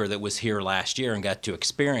Jordan Walker that was here last year and got to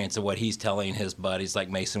experience what he's telling his buddies like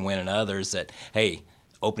Mason Wynn and others that, hey,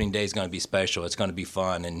 opening day is going to be special. It's going to be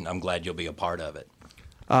fun, and I'm glad you'll be a part of it.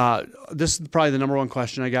 This is probably the number one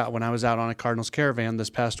question I got when I was out on a Cardinals caravan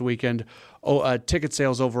this past weekend. Ticket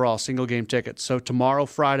sales overall, single game tickets. So tomorrow,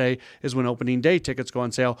 Friday, is when opening day tickets go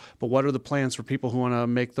on sale. But what are the plans for people who want to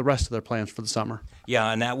make the rest of their plans for the summer?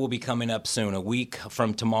 Yeah, and that will be coming up soon. A week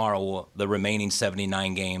from tomorrow, the remaining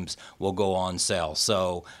 79 games will go on sale.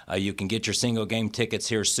 So you can get your single game tickets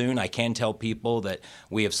here soon. I can tell people that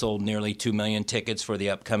we have sold nearly 2 million tickets for the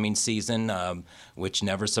upcoming season, which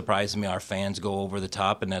never surprises me. Our fans go over the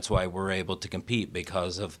top, and that's why we're able to compete,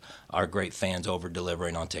 because of our great fans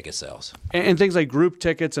over-delivering on ticket sales. And things like group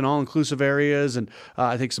tickets and all-inclusive areas, and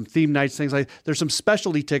I think some theme nights, things like there's some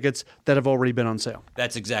specialty tickets that have already been on sale.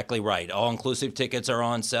 That's exactly right. All-inclusive tickets are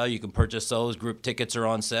on sale. You can purchase those. Group tickets are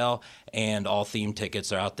on sale, and all theme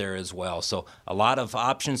tickets are out there as well. So a lot of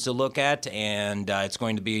options to look at, and it's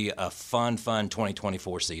going to be a fun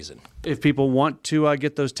 2024 season. If people want to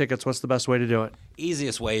get those tickets, what's the best way to do it?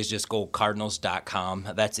 Easiest way is just go Cardinals.com.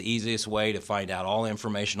 That's the easiest way to find out all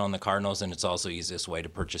information on the Cardinals, and it's also the easiest way to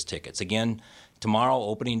purchase tickets. Again, tomorrow,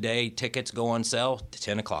 opening day, tickets go on sale to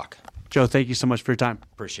 10 o'clock. Joe, thank you so much for your time.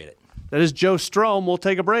 Appreciate it. That is Joe Strom. We'll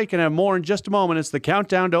take a break and have more in just a moment. It's the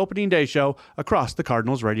Countdown to Opening Day show across the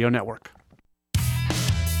Cardinals Radio Network.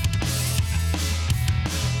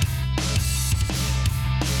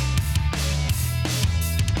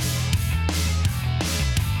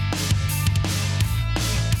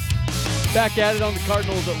 Back at it on the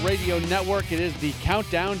Cardinals Radio Network. It is the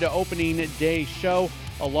Countdown to Opening Day show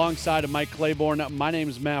alongside of Mike Claiborne. My name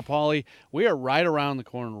is Matt Pauley. We are right around the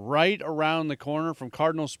corner from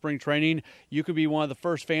Cardinals spring training. You could be one of the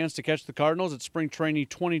first fans to catch the Cardinals at spring training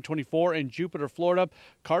 2024 in Jupiter, Florida.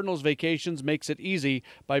 Cardinals Vacations makes it easy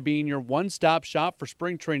by being your one-stop shop for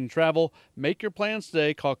spring training travel. Make your plans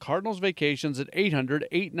today. Call Cardinals Vacations at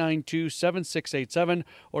 800-892-7687,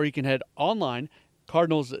 or you can head online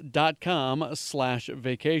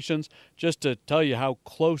Cardinals.com/vacations. Just to tell you how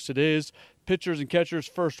close it is, pitchers and catchers'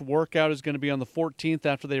 first workout is going to be on the 14th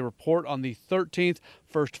after they report on the 13th.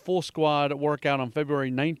 First full squad workout on February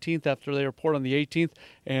 19th after they report on the 18th.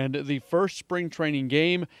 And the first spring training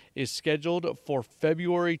game is scheduled for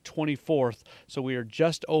February 24th. So we are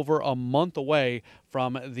just over a month away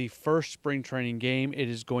from the first spring training game. It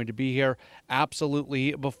is going to be here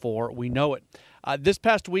absolutely before we know it. This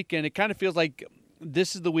past weekend, it kind of feels like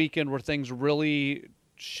this is the weekend where things really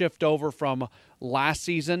shift over from last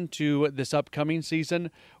season to this upcoming season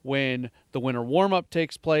when the winter warm-up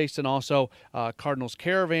takes place and also Cardinals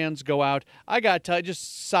caravans go out. I got to tell you,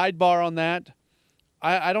 just sidebar on that,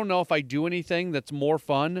 I don't know if I do anything that's more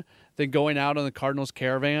fun than going out on the Cardinals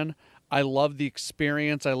caravan. I love the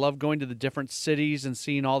experience. I love going to the different cities and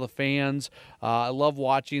seeing all the fans. I love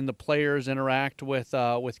watching the players interact with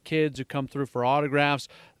kids who come through for autographs.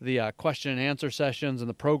 The question and answer sessions and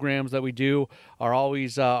the programs that we do are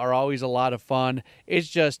always a lot of fun.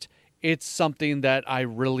 It's something that I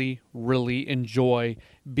really, really enjoy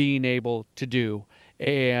being able to do.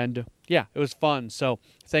 And yeah, it was fun. So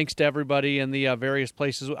thanks to everybody in the various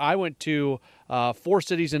places. I went to 4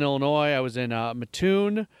 cities in Illinois. I was in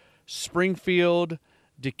Mattoon, Springfield,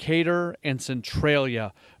 Decatur, and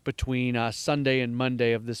Centralia between Sunday and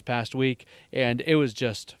Monday of this past week, and it was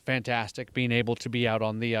just fantastic being able to be out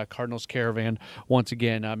on the Cardinals caravan once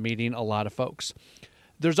again, meeting a lot of folks.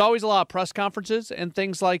 There's always a lot of press conferences and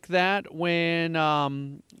things like that when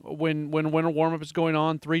winter warm-up is going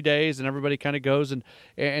on 3 days and everybody kind of goes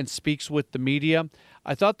and speaks with the media.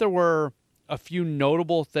 I thought there were a few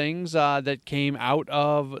notable things that came out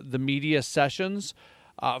of the media sessions.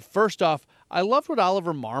 First off, I loved what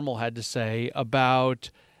Oliver Marmol had to say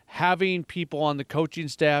about having people on the coaching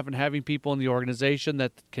staff and having people in the organization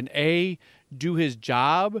that can A, do his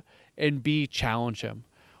job, and B, challenge him.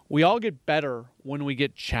 We all get better when we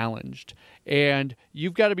get challenged, and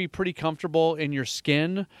you've got to be pretty comfortable in your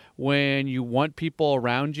skin when you want people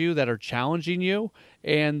around you that are challenging you,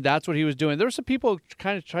 and that's what he was doing. There were some people who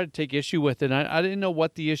kind of tried to take issue with it, and I didn't know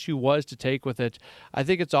what the issue was to take with it. I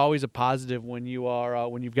think it's always a positive when you are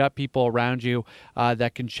when you've got people around you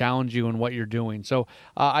that can challenge you in what you're doing. So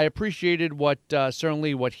I appreciated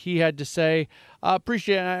certainly what he had to say.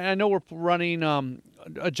 I know we're running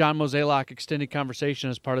a John Mozeliak extended conversation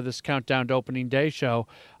as part of this Countdown to Opening Day show,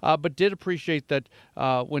 but did appreciate that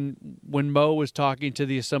when Mo was talking to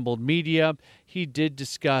the assembled media, he did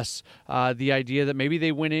discuss the idea that maybe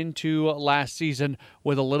they went into last season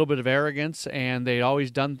with a little bit of arrogance and they'd always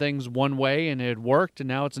done things one way and it had worked, and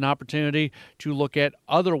now it's an opportunity to look at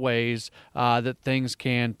other ways that things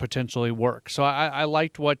can potentially work. So I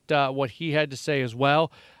liked what he had to say as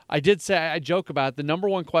well. I did say, I joke about it, the number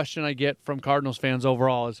one question I get from Cardinals fans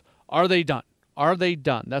overall is, are they done? Are they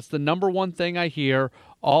done? That's the number one thing I hear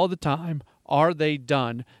all the time. Are they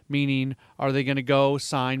done? Meaning, are they going to go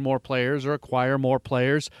sign more players or acquire more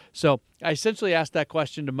players? So I essentially asked that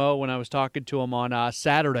question to Mo when I was talking to him on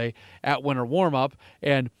Saturday at winter warm-up,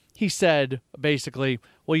 and he said basically,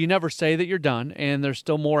 well, you never say that you're done, and there's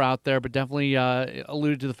still more out there, but definitely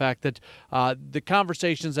alluded to the fact that the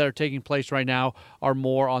conversations that are taking place right now are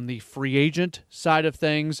more on the free agent side of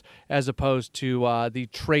things as opposed to the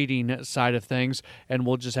trading side of things, and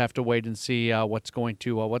we'll just have to wait and see what's going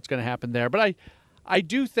to happen there. But I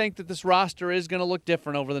do think that this roster is going to look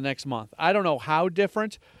different over the next month. I don't know how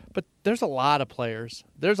different, but there's a lot of players.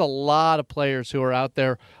 There's a lot of players who are out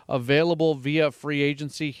there available via free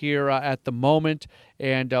agency here at the moment,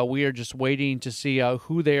 and we are just waiting to see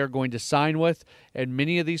who they are going to sign with. And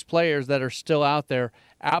many of these players that are still out there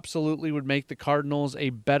absolutely would make the Cardinals a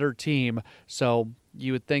better team. So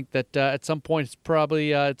you would think that at some point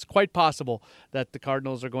it's quite possible that the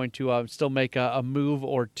Cardinals are going to still make a move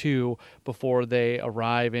or two before they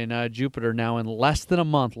arrive in Jupiter now in less than a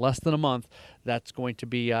month. That's going to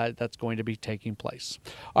be taking place.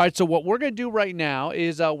 All right, so what we're going to do right now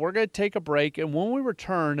is we're going to take a break, and when we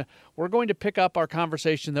return, we're going to pick up our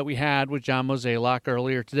conversation that we had with John Mozeliak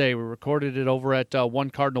earlier today. We recorded it over at One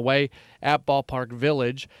Cardinal Way at Ballpark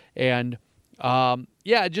Village, and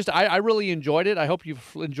I really enjoyed it. I hope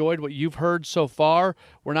you've enjoyed what you've heard so far.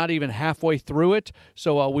 We're not even halfway through it,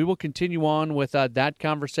 so we will continue on with that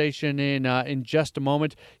conversation in just a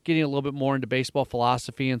moment, getting a little bit more into baseball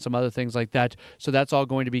philosophy and some other things like that. So that's all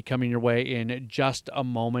going to be coming your way in just a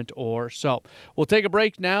moment or so. We'll take a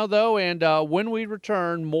break now, though, and when we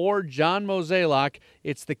return, more John Mozeliak.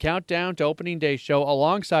 It's the Countdown to Opening Day show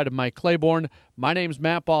alongside of Mike Claiborne. My name's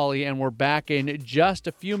Matt Pauley, and we're back in just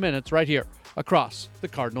a few minutes right here across the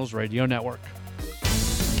Cardinals Radio Network.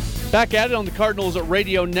 Back at it on the Cardinals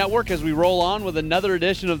Radio Network as we roll on with another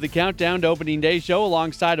edition of the Countdown to Opening Day show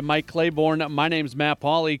alongside of Mike Claiborne. My name's Matt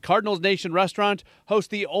Pauley. Cardinals Nation Restaurant hosts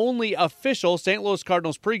the only official St. Louis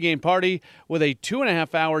Cardinals pregame party with a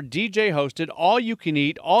 2.5-hour DJ-hosted,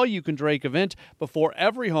 all-you-can-eat, all-you-can-drink event before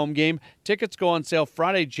every home game Tickets go on sale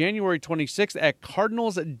Friday, January 26th at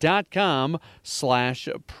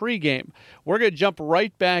cardinals.com/pregame. We're going to jump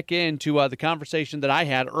right back into the conversation that I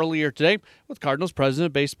had earlier today with Cardinals President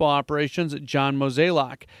of Baseball Operations, John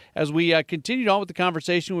Mozeliak. As we continued on with the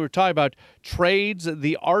conversation, we were talking about trades,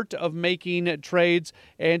 the art of making trades,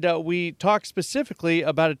 and we talked specifically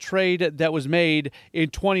about a trade that was made in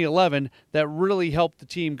 2011 that really helped the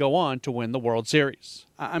team go on to win the World Series.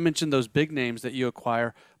 I mentioned those big names that you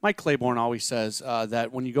acquire. Mike Claiborne always says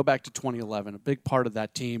that when you go back to 2011, a big part of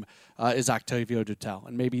that team is Octavio Dutel,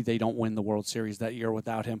 and maybe they don't win the World Series that year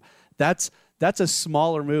without him. That's a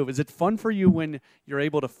smaller move. Is it fun for you when you're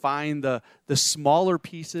able to find the smaller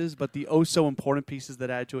pieces, but the oh-so-important pieces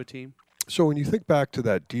that add to a team? So when you think back to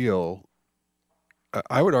that deal,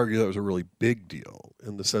 I would argue that was a really big deal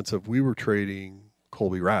in the sense of we were trading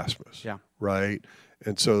Colby Rasmus, right?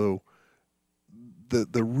 And so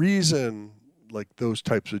the reason like those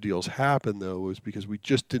types of deals happen, though, was because we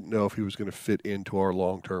just didn't know if he was going to fit into our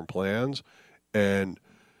long-term plans. And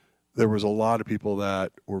there was a lot of people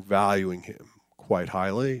that were valuing him quite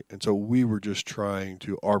highly. And so we were just trying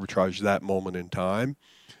to arbitrage that moment in time.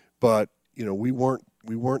 But, you know, we weren't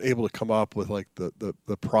able to come up with like the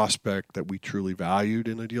prospect that we truly valued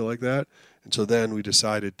in a deal like that. And so then we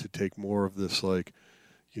decided to take more of this, like,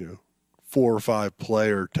 you know, 4 or 5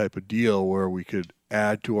 player type of deal where we could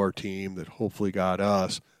add to our team that hopefully got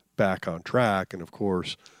us back on track. And of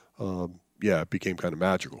course, it became kind of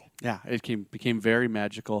magical. Yeah, it became very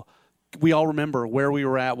magical. We all remember where we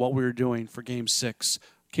were at, what we were doing for Game 6.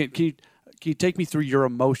 Can you take me through your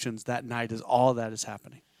emotions that night as all that is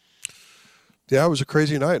happening? Yeah, it was a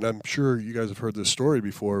crazy night, and I'm sure you guys have heard this story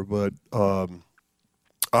before, but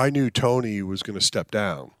I knew Tony was going to step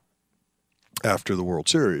down after the World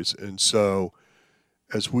Series. And so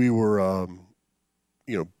as we were,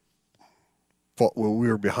 when we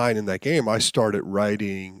were behind in that game, I started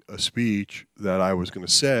writing a speech that I was going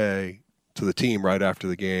to say to the team right after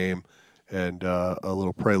the game and a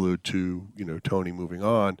little prelude to, Tony moving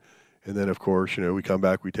on. And then, of course, we come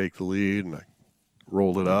back, we take the lead, and I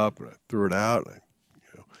rolled it up, and I threw it out,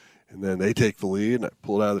 and then they take the lead, and I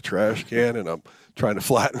pull it out of the trash can, and I'm trying to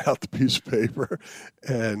flatten out the piece of paper.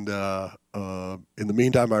 And in the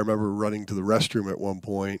meantime, I remember running to the restroom at one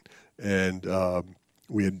point, and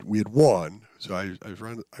we had won. So I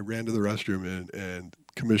ran to the restroom, and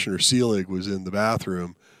Commissioner Seelig was in the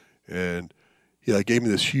bathroom, and he gave me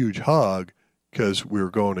this huge hug because we were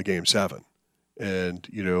going to Game 7. And,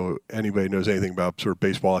 anybody knows anything about sort of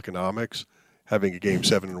baseball economics, having a Game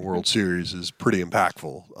 7 in the World Series is pretty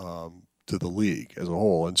impactful to the league as a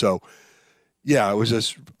whole. And so, it was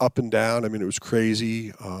just up and down. I mean, it was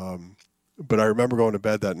crazy. But I remember going to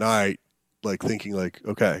bed that night, thinking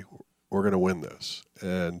okay, we're going to win this.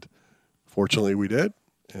 And fortunately we did.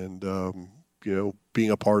 And, being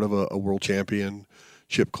a part of a world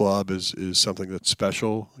championship club is something that's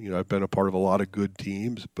special. I've been a part of a lot of good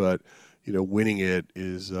teams, but, winning it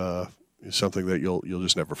is something that you'll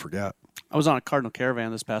just never forget. I was on a Cardinal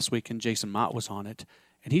Caravan this past week, and Jason Mott was on it,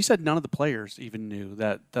 and he said none of the players even knew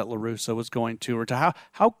that La Russa was going to retire.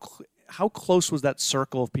 How close was that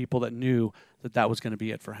circle of people that knew that was going to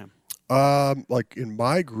be it for him? In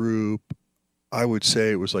my group, I would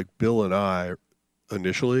say it was Bill and I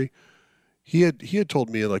initially. He had told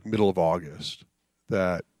me in middle of August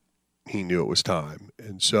that he knew it was time,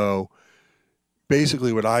 and so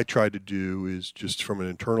basically what I tried to do is just from an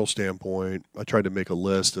internal standpoint, I tried to make a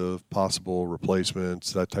list of possible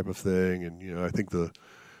replacements, that type of thing. And, I think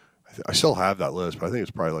I still have that list, but I think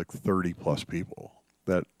it's probably 30 plus people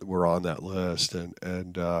that were on that list.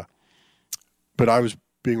 But I was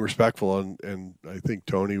being respectful, and I think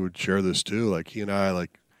Tony would share this too. He and I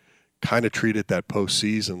kind of treated that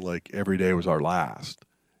postseason like every day was our last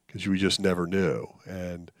because we just never knew.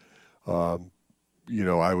 And,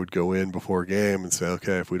 I would go in before a game and say,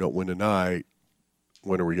 okay, if we don't win tonight,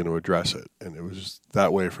 when are we going to address it? And it was just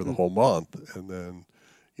that way for the whole month. And then,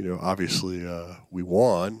 obviously we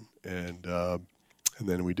won, and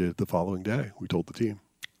then we did it the following day. We told the team.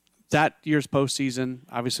 That year's postseason,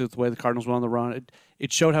 obviously with the way the Cardinals went on the run,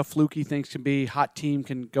 it showed how fluky things can be. Hot team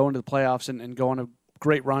can go into the playoffs and go on a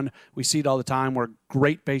great run. We see it all the time where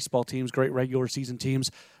great baseball teams, great regular season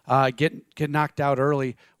teams get knocked out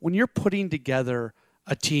early. When you're putting together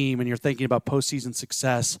a team and you're thinking about postseason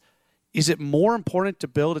success, is it more important to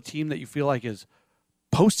build a team that you feel like is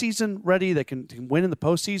postseason ready, that can win in the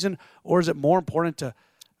postseason, or is it more important to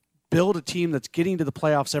build a team that's getting to the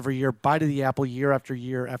playoffs every year, bite of the apple year after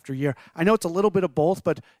year after year? I know it's a little bit of both,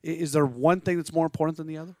 but is there one thing that's more important than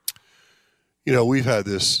the other? We've had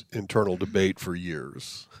this internal debate for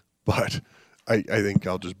years, but I think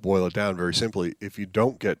I'll just boil it down very simply. If you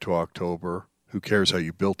don't get to October, who cares how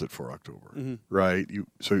you built it for October, right?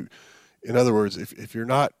 So, in other words, if you're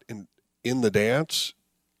not in the dance,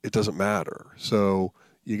 it doesn't matter. So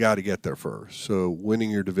you got to get there first. So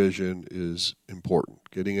winning your division is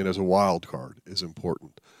important. Getting in as a wild card is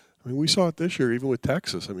important. I mean, we saw it this year, even with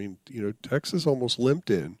Texas. I mean, Texas almost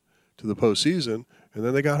limped in to the postseason, and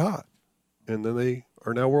then they got hot, and then they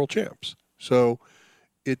are now world champs. So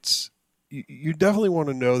you definitely want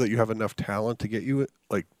to know that you have enough talent to get you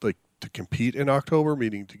like to compete in October,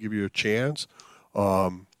 meaning to give you a chance.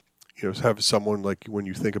 Have someone like when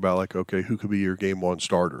you think about like, okay, who could be your game one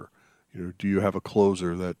starter? Do you have a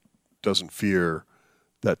closer that doesn't fear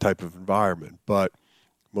that type of environment? But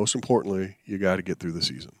most importantly, you got to get through the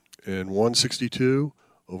season. And 162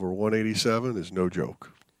 over 187 is no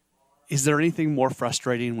joke. Is there anything more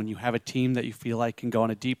frustrating when you have a team that you feel like can go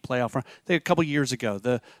on a deep playoff run? I think a couple years ago,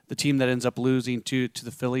 the team that ends up losing to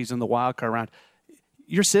the Phillies in the wild card round,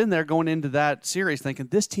 you're sitting there going into that series thinking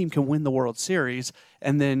this team can win the World Series,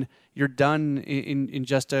 and then you're done in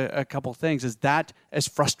just a couple things. Is that as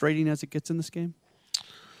frustrating as it gets in this game?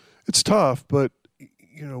 It's tough, but,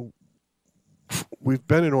 we've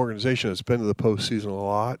been an organization that's been to the postseason a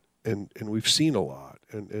lot, and we've seen a lot.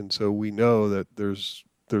 And so we know that there's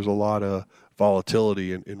a lot of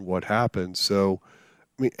volatility in what happens. So,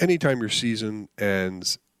 I mean, anytime your season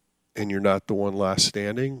ends and you're not the one last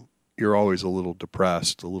standing, you're always a little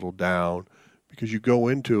depressed, a little down, because you go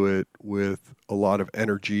into it with a lot of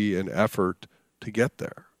energy and effort to get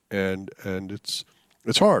there. And it's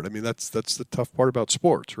hard. I mean, that's the tough part about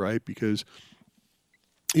sports, right? Because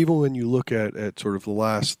even when you look at sort of the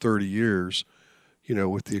last 30 years,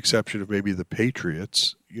 with the exception of maybe the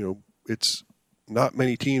Patriots, it's not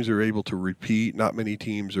many teams are able to repeat. Not many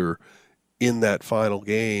teams are in that final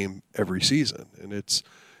game every season. And it's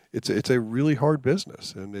a really hard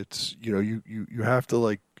business. And it's, you have to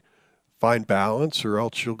like find balance or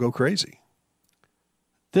else you'll go crazy.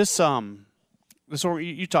 You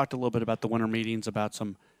talked a little bit about the winter meetings, about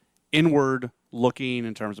some inward looking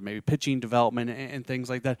in terms of maybe pitching development and things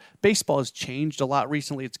like that. Baseball has changed a lot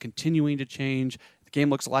recently. It's continuing to change. The game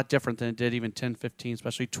looks a lot different than it did even 10, 15,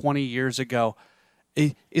 especially 20 years ago.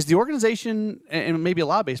 Is the organization, and maybe a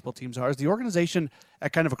lot of baseball teams are, is the organization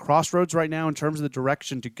at kind of a crossroads right now in terms of the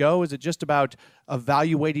direction to go? Is it just about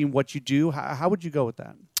evaluating what you do? How would you go with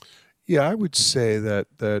that? Yeah, I would say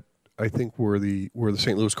that I think where the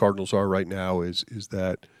St. Louis Cardinals are right now is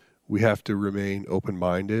that we have to remain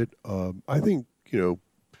open-minded. I think,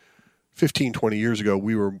 15, 20 years ago,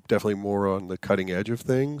 we were definitely more on the cutting edge of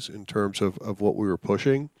things in terms of what we were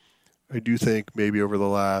pushing. I do think maybe over the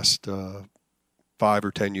last 5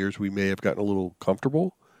 or 10 years, we may have gotten a little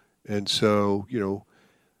comfortable. And so,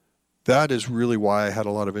 that is really why I had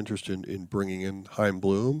a lot of interest in bringing in Chaim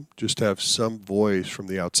Bloom, just to have some voice from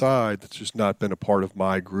the outside that's just not been a part of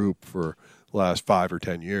my group for the last 5 or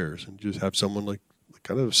 10 years, and just have someone like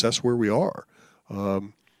kind of assess where we are.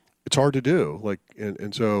 It's hard to do.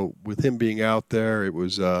 And so with him being out there, it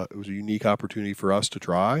was a unique opportunity for us to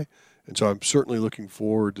try. And so I'm certainly looking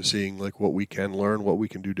forward to seeing like what we can learn, what we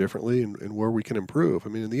can do differently, and where we can improve. I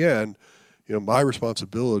mean, in the end, my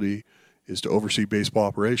responsibility is to oversee baseball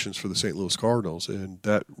operations for the St. Louis Cardinals, and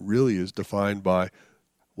that really is defined by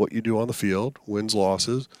what you do on the field, wins,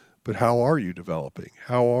 losses, but how are you developing?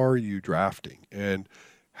 How are you drafting? And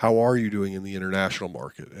how are you doing in the international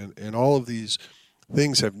market? And all of these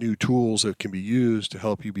things have new tools that can be used to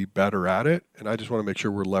help you be better at it, and I just want to make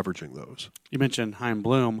sure we're leveraging those. You mentioned Chaim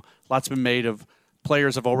Bloom. Lots been made of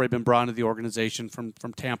players have already been brought into the organization from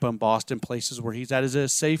Tampa and Boston, places where he's at. Is it a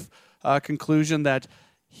safe conclusion that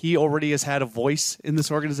he already has had a voice in this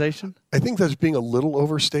organization? I think that's being a little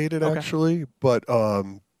overstated, actually, but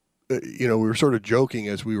we were sort of joking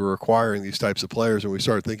as we were acquiring these types of players, and we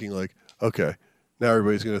started thinking like, okay, now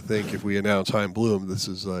everybody's going to think if we announce Chaim Bloom, this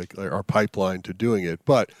is like our pipeline to doing it.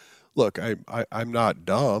 But look, I'm not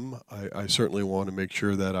dumb. I certainly want to make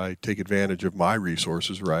sure that I take advantage of my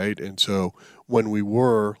resources, right? And so when we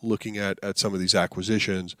were looking at some of these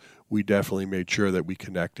acquisitions, we definitely made sure that we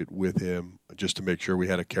connected with him just to make sure we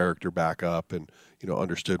had a character backup and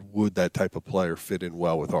understood would that type of player fit in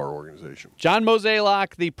well with our organization. John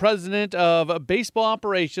Mozeliak, the president of baseball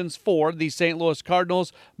operations for the St. Louis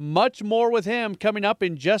Cardinals. Much more with him coming up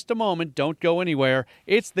in just a moment. Don't go anywhere.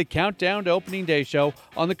 It's the Countdown to Opening Day show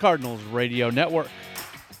on the Cardinals Radio Network.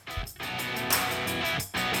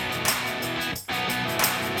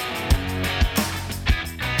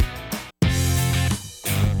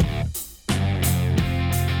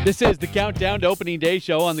 This is the Countdown to Opening Day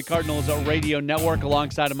show on the Cardinals Radio Network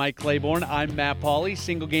alongside of Mike Claiborne. I'm Matt Pauley.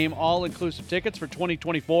 Single game all-inclusive tickets for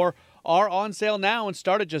 2024 are on sale now and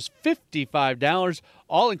start at just $55.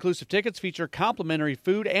 All-inclusive tickets feature complimentary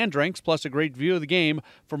food and drinks plus a great view of the game.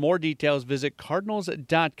 For more details, visit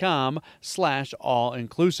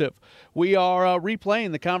cardinals.com/all-inclusive. We are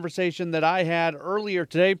replaying the conversation that I had earlier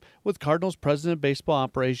today with Cardinals President of Baseball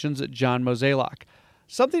Operations, John Mozeliak.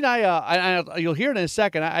 Something you'll hear in a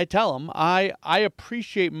second. I tell him I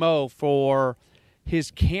appreciate Mo for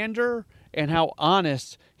his candor and how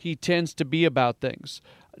honest he tends to be about things.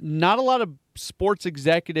 Not a lot of sports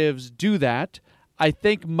executives do that. I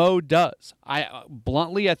think Mo does. I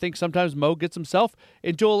think sometimes Mo gets himself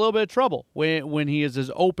into a little bit of trouble when he is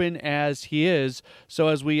as open as he is. So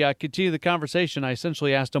as we continue the conversation, I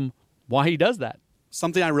essentially asked him why he does that.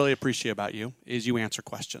 Something I really appreciate about you is you answer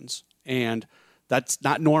questions, and that's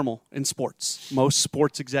not normal in sports. Most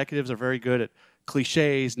sports executives are very good at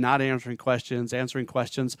cliches, not answering questions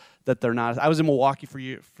that they're not. I was in Milwaukee for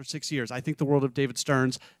 6 years. I think the world of David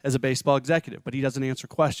Stearns as a baseball executive, but he doesn't answer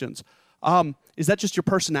questions. Is that just your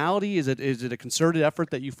personality? Is it a concerted effort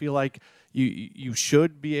that you feel like you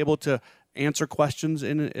should be able to answer questions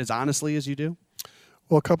as honestly as you do?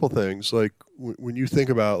 Well, a couple things. Like when you think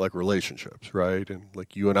about like relationships, right? And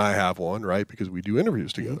like you and I have one, right? Because we do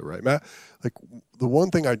interviews together, right, Matt? Like the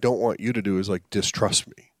one thing I don't want you to do is like distrust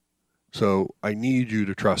me. So I need you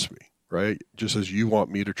to trust me, right? Just as you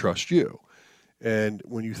want me to trust you. And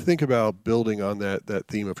when you think about building on that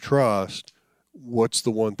theme of trust, what's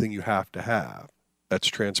the one thing you have to have? That's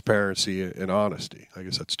transparency and honesty. I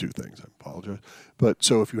guess that's two things. I apologize. But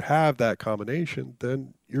so if you have that combination,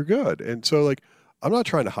 then you're good. And so like, I'm not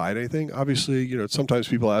trying to hide anything. Obviously, sometimes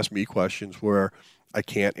people ask me questions where I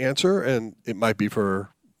can't answer, and it might be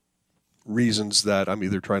for reasons that I'm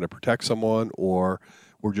either trying to protect someone or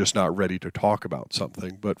we're just not ready to talk about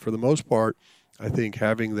something. But for the most part, I think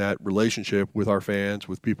having that relationship with our fans,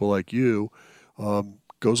 with people like you,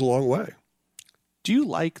 goes a long way. Do you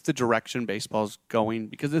like the direction baseball's going?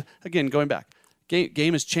 Because, again, going back,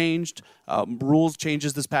 game has changed. Rules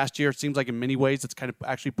changes this past year. It seems like in many ways it's kind of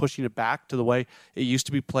actually pushing it back to the way it used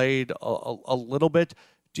to be played a little bit.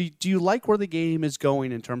 Do you like where the game is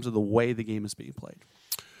going in terms of the way the game is being played?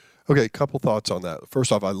 Okay, a couple thoughts on that.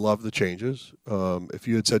 First off, I love the changes. If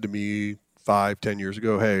you had said to me 5-10 years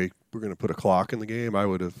ago, hey, we're going to put a clock in the game, I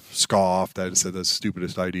would have scoffed. I'd have said that's the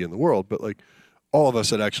stupidest idea in the world. But like all of us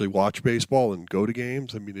that actually watch baseball and go to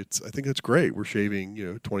games, I mean, I think that's great. We're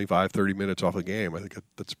shaving 25, 30 minutes off a game. I think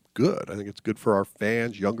that's good. I think it's good for our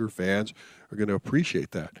fans. Younger fans are going to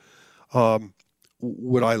appreciate that.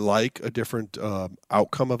 Would I like a different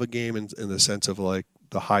outcome of a game in the sense of like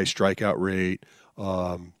the high strikeout rate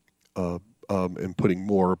and putting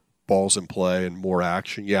more balls in play and more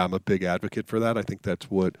action? Yeah, I'm a big advocate for that. I think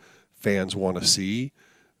that's what fans want to see.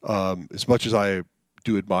 As much as I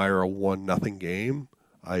do admire a 1-0 game,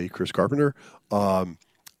 i.e. Chris Carpenter,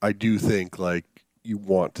 I do think like you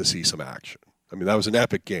want to see some action. I mean, that was an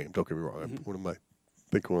epic game. Don't get me wrong. One of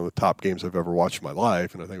the top games I've ever watched in my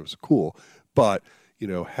life, and I think it was cool. But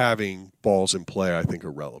having balls in play, I think are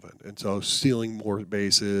relevant. And so stealing more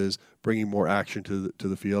bases, bringing more action to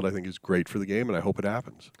the field, I think is great for the game, and I hope it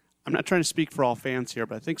happens. I'm not trying to speak for all fans here,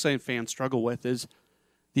 but I think something fans struggle with is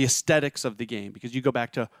the aesthetics of the game, because you go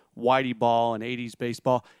back to Whitey ball and 80s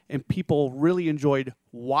baseball, and people really enjoyed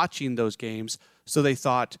watching those games. So they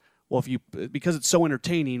thought, well, because it's so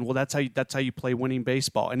entertaining, well, that's how you play winning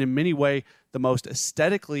baseball. And in many ways, the most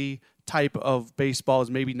aesthetically type of baseball is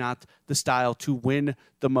maybe not the style to win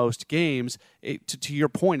the most games. To your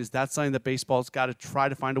point, is that something that baseball's got to try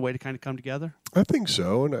to find a way to kind of come together? I think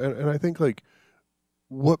so, and I think like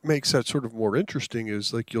what makes that sort of more interesting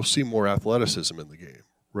is like you'll see more athleticism in the game.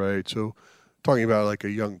 Right. So talking about like a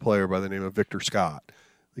young player by the name of Victor Scott,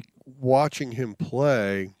 like watching him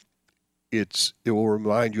play, it will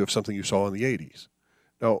remind you of something you saw in the 80s.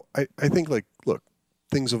 Now, I think like, look,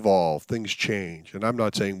 things evolve, things change. And I'm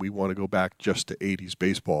not saying we want to go back just to 80s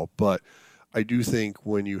baseball, but I do think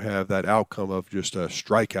when you have that outcome of just a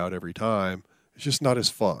strikeout every time, it's just not as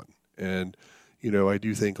fun. And, I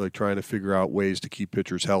do think like trying to figure out ways to keep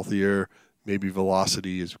pitchers healthier, maybe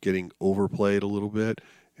velocity is getting overplayed a little bit.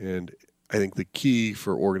 And I think the key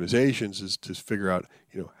for organizations is to figure out,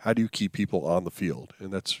 how do you keep people on the field?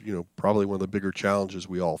 And that's, probably one of the bigger challenges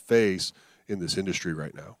we all face in this industry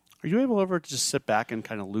right now. Are you able ever to just sit back and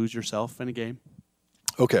kind of lose yourself in a game?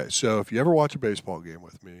 Okay, so if you ever watch a baseball game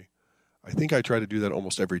with me, I think I try to do that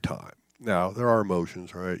almost every time. Now, there are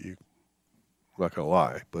emotions, right? I'm not going to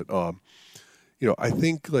lie. But, I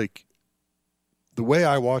think like the way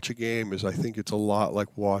I watch a game is I think it's a lot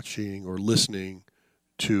like watching or listening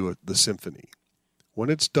to the symphony. When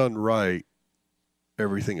it's done right,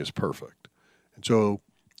 everything is perfect. And so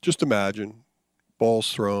just imagine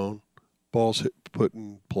balls thrown, balls put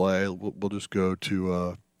in play. We'll just go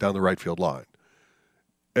to down the right field line.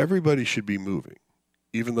 Everybody should be moving,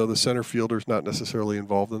 even though the center fielder's not necessarily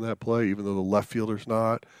involved in that play, even though the left fielder's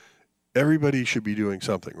not. Everybody should be doing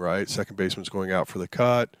something, right? Second baseman's going out for the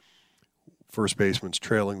cut. First baseman's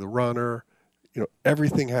trailing the runner.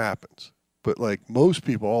 Everything happens. But like most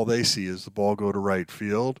people, all they see is the ball go to right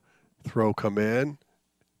field, throw come in,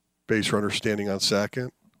 base runner standing on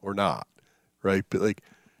second or not, right? But like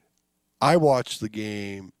I watch the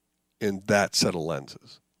game in that set of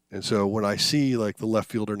lenses. And so when I see like the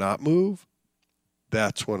left fielder not move,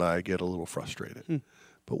 that's when I get a little frustrated.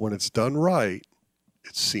 But when it's done right,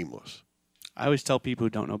 it's seamless. I always tell people who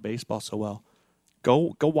don't know baseball so well,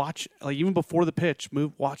 go watch, like even before the pitch,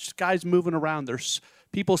 watch guys moving around. There's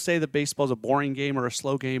people say that baseball is a boring game or a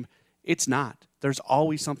slow game. It's not. There's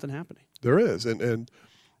always something happening. There is. And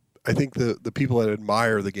I think the people that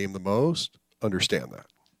admire the game the most understand that.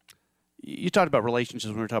 You talked about relationships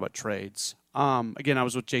when we were talking about trades. Again, I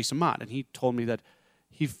was with Jason Mott, and he told me that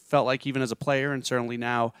he felt like even as a player, and certainly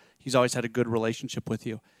now, he's always had a good relationship with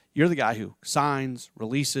you. You're the guy who signs,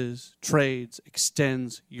 releases, trades,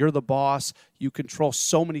 extends. You're the boss. You control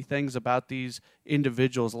so many things about these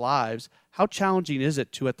individuals' lives. How challenging is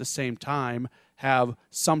it to, at the same time, have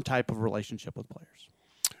some type of relationship with players?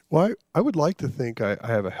 Well, I would like to think I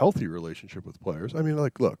have a healthy relationship with players. I mean,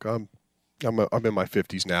 like, look, I'm in my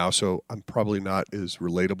 50s now, so I'm probably not as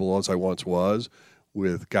relatable as I once was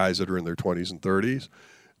with guys that are in their 20s and 30s.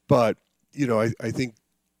 But, I think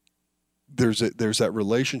there's that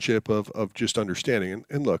relationship of just understanding.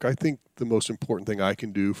 And look, I think the most important thing I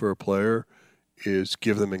can do for a player is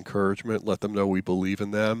give them encouragement, let them know we believe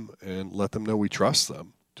in them, and let them know we trust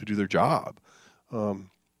them to do their job.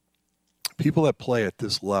 People that play at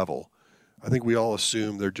this level, I think we all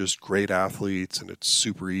assume they're just great athletes and it's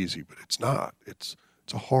super easy, but it's not. It's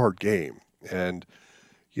a hard game. And,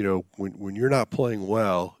 when you're not playing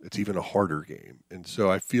well, it's even a harder game. And so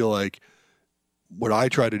I feel like what I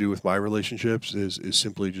try to do with my relationships is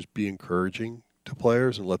simply just be encouraging to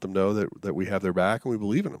players and let them know that we have their back and we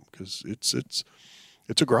believe in them, because it's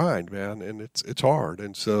a grind, man, and it's hard.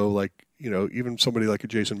 And so, like, even somebody like a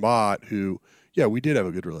Jason Mott, who, yeah, we did have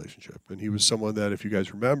a good relationship, and he was someone that, if you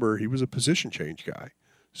guys remember, he was a position change guy.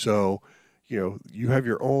 So, you have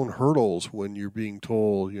your own hurdles when you're being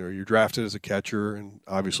told, you're drafted as a catcher, and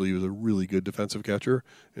obviously he was a really good defensive catcher.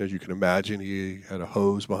 And as you can imagine, he had a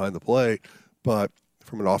hose behind the plate. But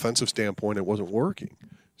from an offensive standpoint, it wasn't working.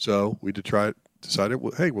 So we decided,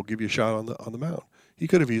 hey, we'll give you a shot on the mound. He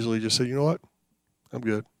could have easily just said, you know what, I'm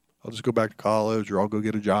good. I'll just go back to college, or I'll go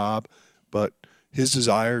get a job. But his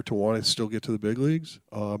desire to want to still get to the big leagues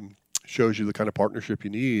shows you the kind of partnership you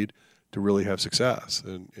need to really have success.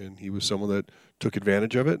 And he was someone that took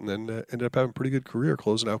advantage of it and then ended up having a pretty good career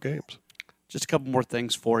closing out games. Just a couple more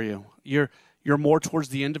things for you. You're more towards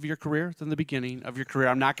the end of your career than the beginning of your career.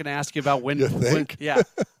 I'm not going to ask you about when. You think? Yeah,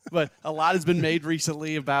 but a lot has been made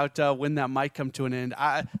recently about when that might come to an end.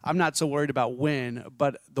 I'm not so worried about when,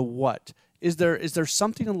 but the what. Is there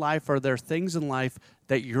something in life, are there things in life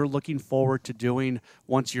that you're looking forward to doing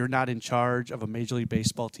once you're not in charge of a Major League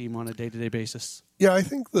Baseball team on a day-to-day basis? Yeah, I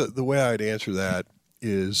think the way I'd answer that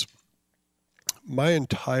is my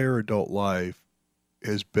entire adult life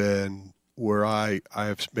has been where I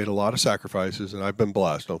have made a lot of sacrifices, and I've been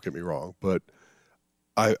blessed, don't get me wrong, but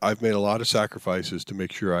I've made a lot of sacrifices to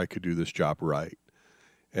make sure I could do this job right.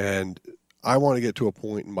 And I want to get to a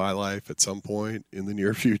point in my life at some point in the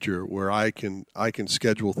near future where I can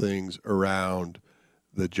schedule things around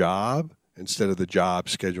the job instead of the job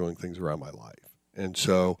scheduling things around my life. And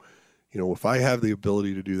so, if I have the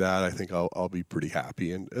ability to do that, I think I'll be pretty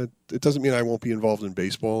happy. And it doesn't mean I won't be involved in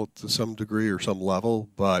baseball to some degree or some level,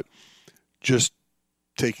 but just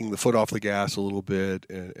taking the foot off the gas a little bit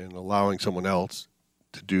and allowing someone else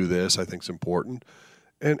to do this, I think is important.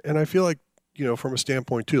 And I feel like, from a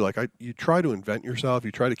standpoint too, like you try to invent yourself,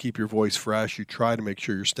 you try to keep your voice fresh, you try to make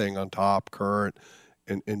sure you're staying on top, current,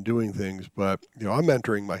 and doing things. But, I'm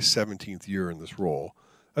entering my 17th year in this role.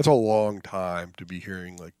 That's a long time to be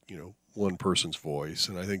hearing one person's voice.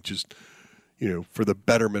 And I think just, for the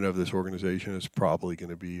betterment of this organization, it's probably going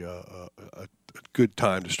to be a good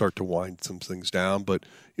time to start to wind some things down. But,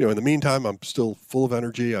 in the meantime, I'm still full of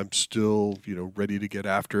energy. I'm still, ready to get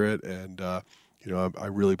after it. And, I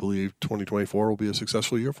really believe 2024 will be a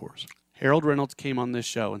successful year for us. Harold Reynolds came on this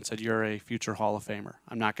show and said you're a future Hall of Famer.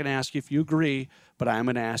 I'm not going to ask you if you agree, but I'm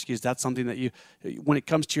going to ask you, is that something that you, when it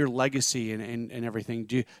comes to your legacy and everything,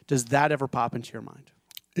 does that ever pop into your mind?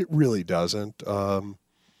 It really doesn't.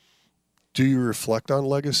 Do you reflect on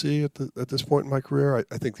legacy at this point in my career?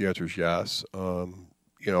 I think the answer is yes.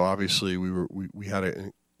 Obviously we had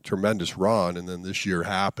a tremendous run, and then this year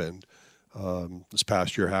happened. This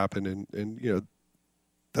past year happened, and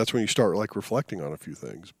that's when you start reflecting on a few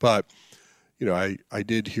things. But I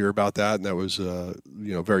did hear about that, and that was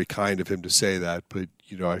very kind of him to say that. But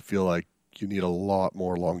I feel like you need a lot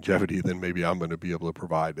more longevity than maybe I'm going to be able to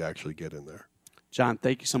provide to actually get in there. John,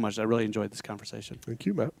 thank you so much. I really enjoyed this conversation. Thank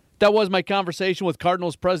you, Matt. That was my conversation with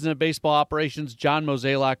Cardinals President of Baseball Operations, John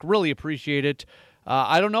Mozeliak. Really appreciate it.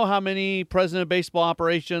 I don't know how many President of Baseball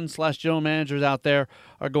Operations / general managers out there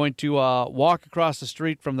are going to walk across the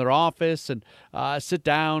street from their office and sit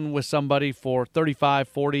down with somebody for 35,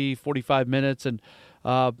 40, 45 minutes and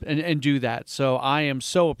do that. So I am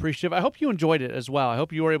so appreciative. I hope you enjoyed it as well. I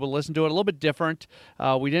hope you were able to listen to it a little bit different.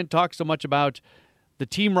 We didn't talk so much about the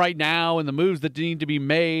team right now and the moves that need to be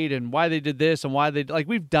made and why they did this and why they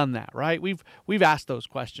we've done that, right? We've asked those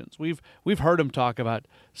questions. We've heard him talk about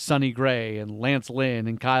Sonny Gray and Lance Lynn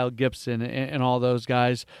and Kyle Gibson and all those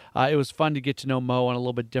guys. It was fun to get to know Mo on a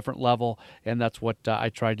little bit different level, and that's what I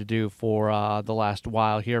tried to do for the last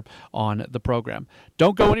while here on the program.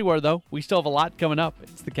 Don't go anywhere, though. We still have a lot coming up.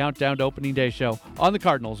 It's the Countdown to Opening Day show on the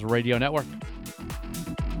Cardinals Radio Network.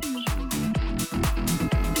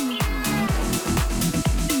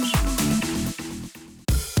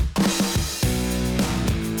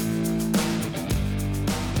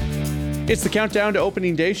 It's the Countdown to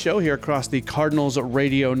Opening Day show here across the Cardinals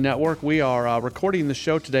Radio Network. We are recording the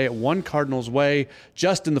show today at One Cardinals Way,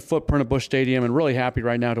 just in the footprint of Busch Stadium, and really happy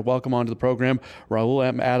right now to welcome onto the program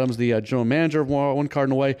Raul Adams, the general manager of One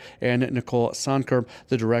Cardinal Way, and Nicole Sankerb,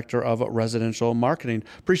 the director of residential marketing.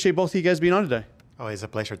 Appreciate both of you guys being on today. Oh, it's a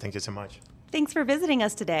pleasure. Thank you so much. Thanks for visiting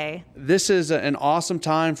us today. This is an awesome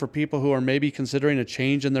time for people who are maybe considering a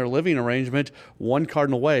change in their living arrangement. One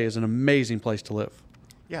Cardinal Way is an amazing place to live.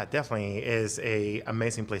 Yeah, definitely is an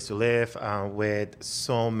amazing place to live with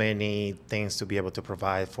so many things to be able to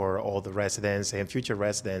provide for all the residents and future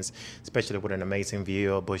residents, especially with an amazing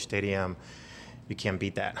view of Busch Stadium. You can't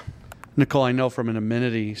beat that. Nicole, I know from an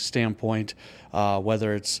amenity standpoint,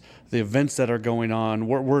 whether it's the events that are going on,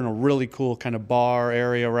 we're in a really cool kind of bar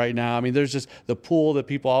area right now. I mean, there's just the pool that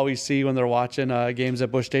people always see when they're watching games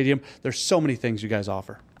at Busch Stadium. There's so many things you guys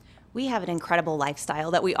offer. We have an incredible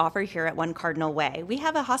lifestyle that we offer here at One Cardinal Way. We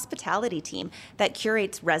have a hospitality team that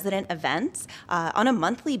curates resident events on a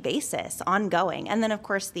monthly basis, ongoing. And then, of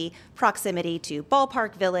course, the proximity to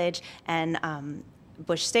Ballpark Village and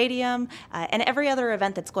Busch Stadium and every other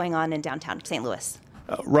event that's going on in downtown St. Louis.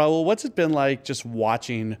 Raul, what's it been like just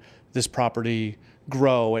watching this property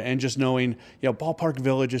grow and just knowing, Ballpark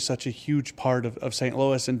Village is such a huge part of St.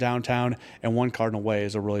 Louis and downtown, and One Cardinal Way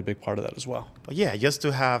is a really big part of that as well. Yeah, just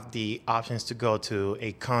to have the options to go to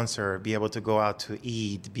a concert, be able to go out to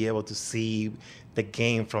eat, be able to see the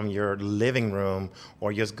game from your living room,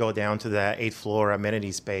 or just go down to the 8th floor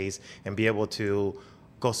amenity space and be able to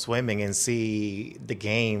go swimming and see the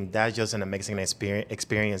game. That's just an amazing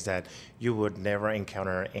experience that you would never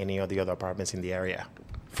encounter any of the other apartments in the area.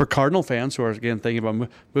 For Cardinal fans who are, again, thinking about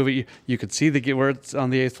moving, you can see where it's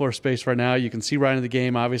on the 8th floor space right now. You can see right into the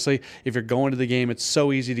game, obviously. If you're going to the game, it's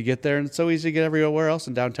so easy to get there, and it's so easy to get everywhere else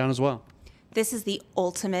in downtown as well. This is the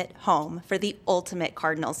ultimate home for the ultimate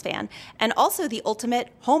Cardinals fan, and also the ultimate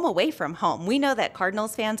home away from home. We know that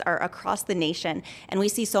Cardinals fans are across the nation, and we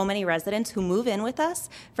see so many residents who move in with us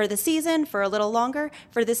for the season, for a little longer,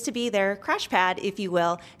 for this to be their crash pad, if you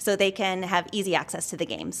will, so they can have easy access to the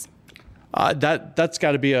games. That's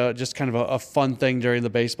got to be just kind of a fun thing during the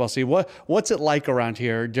baseball season. What's it like around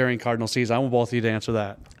here during Cardinal season? I want both of you to answer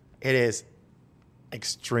that. It is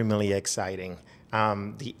extremely exciting.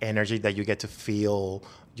 The energy that you get to feel,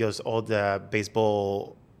 just all the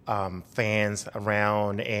baseball fans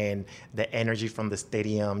around, and the energy from the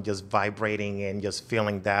stadium just vibrating and just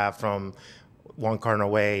feeling that from One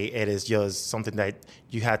Cardinal Way. It is just something that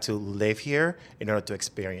you had to live here in order to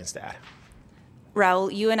experience that.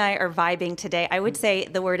 Raul, you and I are vibing today. I would say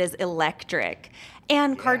the word is electric.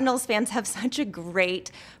 And Cardinals fans have such a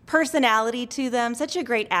great personality to them, such a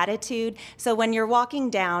great attitude. So when you're walking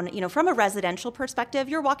down, from a residential perspective,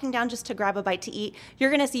 you're walking down just to grab a bite to eat. You're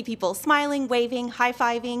going to see people smiling, waving,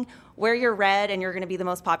 high-fiving, wear your red, and you're going to be the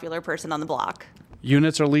most popular person on the block.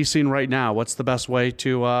 Units are leasing right now. What's the best way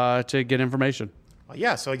to get information?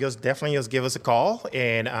 Yeah, so just give us a call,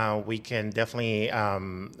 and we can definitely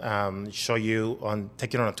show you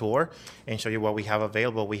take you on a tour and show you what we have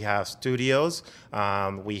available. We have studios,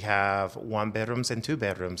 we have 1 bedrooms and 2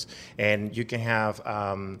 bedrooms, and you can have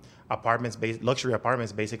luxury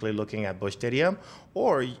apartments, basically looking at Busch Stadium,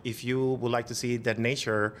 or if you would like to see the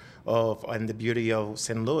nature and the beauty of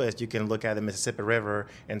St. Louis, you can look at the Mississippi River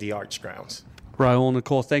and the Arch grounds. Raul and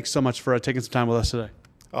Nicole, thanks so much for taking some time with us today.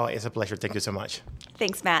 Oh, it's a pleasure. Thank you so much.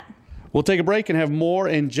 Thanks, Matt. We'll take a break and have more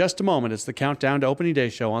in just a moment. It's the Countdown to Opening Day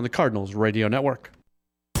show on the Cardinals Radio Network.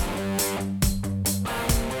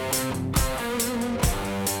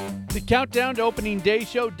 The Countdown to Opening Day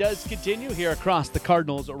show does continue here across the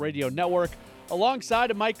Cardinals Radio Network.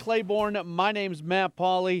 Alongside of Mike Claiborne, my name's Matt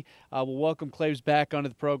Pauley. We'll welcome Claves back onto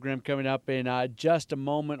the program coming up in just a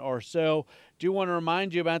moment or so. Do want to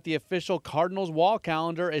remind you about the official Cardinals wall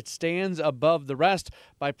calendar. It stands above the rest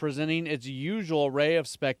by presenting its usual array of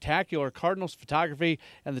spectacular Cardinals photography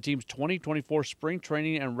and the team's 2024 spring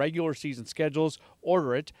training and regular season schedules.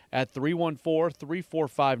 Order it at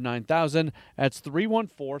 314-345-9000. That's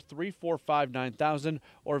 314-345-9000.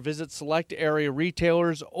 Or visit select area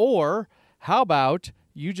retailers, or how about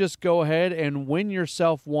you just go ahead and win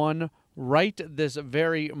yourself one right this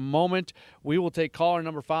very moment? We will take caller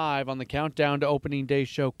number 5 on the Countdown to Opening Day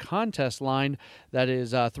show contest line. That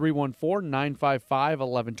is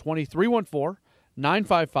 314-955-1120.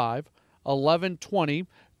 314-955-1120.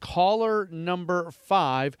 Caller number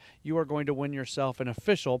 5, you are going to win yourself an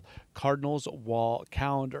official Cardinals wall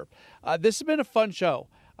calendar. This has been a fun show.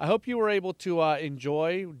 I hope you were able to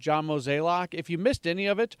enjoy John Mozeliak. If you missed any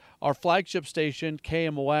of it, our flagship station,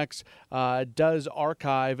 KMOX, does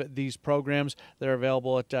archive these programs. They're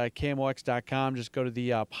available at KMOX.com. Just go to the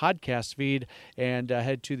podcast feed and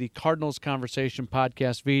head to the Cardinals Conversation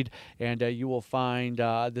podcast feed, and you will find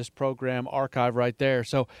this program archive right there.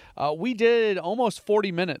 So we did almost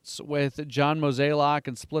 40 minutes with John Mozeliak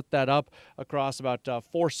and split that up across about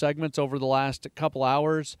 4 segments over the last couple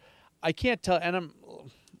hours. I can't tell, and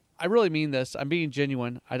I really mean this. I'm being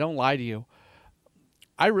genuine. I don't lie to you.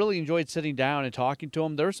 I really enjoyed sitting down and talking to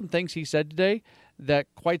him. There were some things he said today that,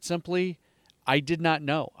 quite simply, I did not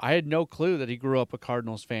know. I had no clue that he grew up a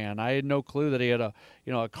Cardinals fan. I had no clue that he had a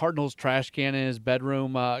Cardinals trash can in his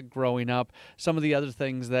bedroom growing up. Some of the other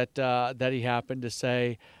things that he happened to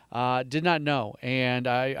say, did not know, and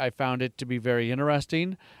I found it to be very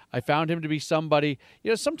interesting. I found him to be somebody,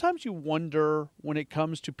 sometimes you wonder when it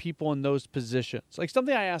comes to people in those positions. Like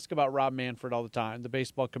something I ask about Rob Manfred all the time, the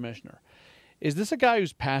baseball commissioner. Is this a guy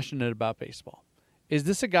who's passionate about baseball? Is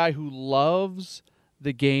this a guy who loves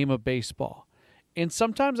the game of baseball? And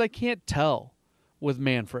sometimes I can't tell with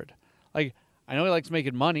Manfred. Like, I know he likes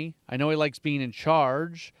making money. I know he likes being in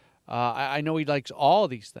charge. I know he likes all of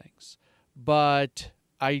these things. But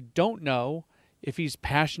I don't know if he's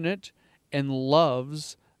passionate and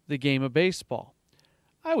loves the game of baseball.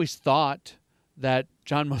 I always thought that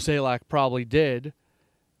John Mozeliak probably did.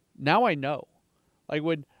 Now I know. Like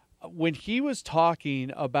when he was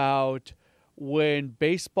talking about when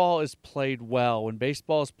baseball is played well, when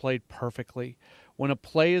baseball is played perfectly, when a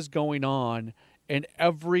play is going on and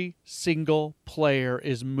every single player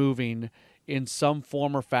is moving in some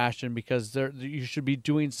form or fashion, because you should be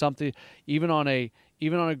doing something. Even on a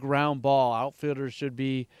ground ball, outfielders should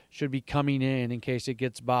be coming in case it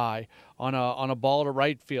gets by. On a ball to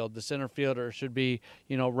right field, the center fielder should be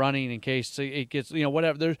running in case it gets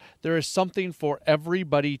whatever. There is something for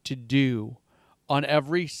everybody to do on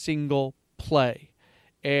every single play.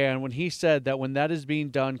 And when he said that when that is being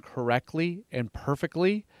done correctly and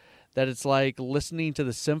perfectly, that it's like listening to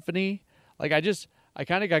the symphony. Like I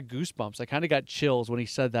kind of got goosebumps. I kind of got chills when he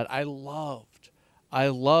said that. I loved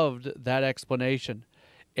that explanation.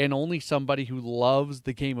 And only somebody who loves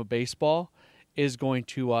the game of baseball is going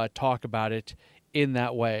to talk about it in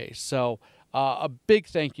that way. So a big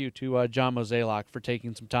thank you to John Mozeliak for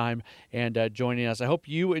taking some time and joining us. I hope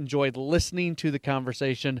you enjoyed listening to the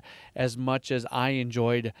conversation as much as I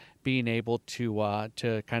enjoyed being able to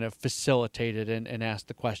kind of facilitate it and ask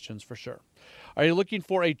the questions for sure. Are you looking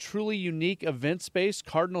for a truly unique event space?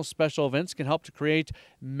 Cardinals Special Events can help to create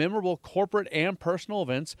memorable corporate and personal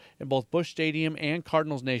events in both Busch Stadium and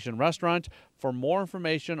Cardinals Nation Restaurant. For more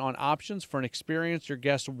information on options for an experience your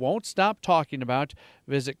guests won't stop talking about,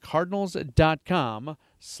 visit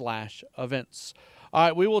cardinals.com/events. All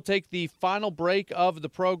right, we will take the final break of the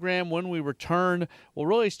program. When we return, we'll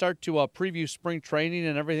really start to preview spring training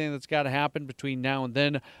and everything that's got to happen between now and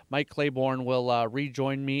then. Mike Claiborne will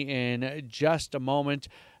rejoin me in just a moment.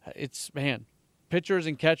 Pitchers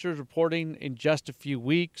and catchers reporting in just a few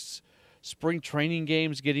weeks. spring training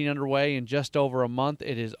games getting underway in just over a month.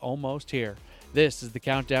 It is almost here. This is the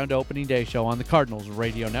Countdown to Opening Day show on the Cardinals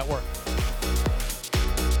Radio Network.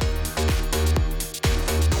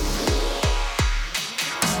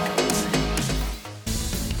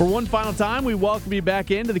 For one final time, we welcome you back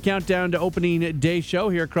into the Countdown to Opening Day show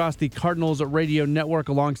here across the Cardinals Radio Network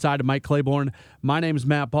alongside Mike Claiborne. My name is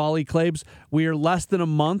Matt Pauley. Claibs, we are less than a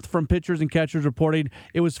month from pitchers and catchers reporting.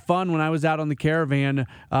 It was fun when I was out on the caravan.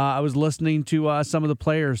 I was listening to some of the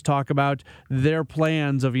players talk about their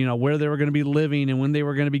plans of, where they were going to be living and when they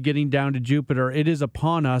were going to be getting down to Jupiter. It is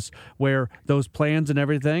upon us where those plans and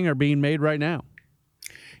everything are being made right now.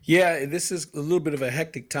 Yeah, this is a little bit of a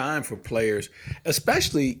hectic time for players,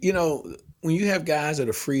 especially, when you have guys that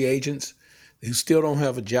are free agents who still don't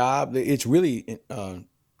have a job. It's really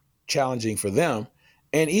challenging for them.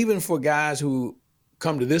 And even for guys who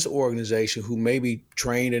come to this organization who maybe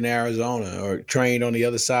trained in Arizona or trained on the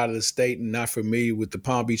other side of the state and not familiar with the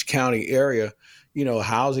Palm Beach County area,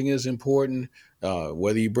 housing is important.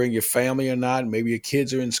 Whether you bring your family or not, maybe your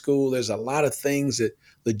kids are in school. There's a lot of things that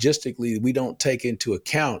logistically we don't take into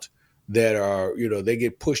account that are, they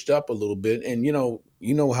get pushed up a little bit. And,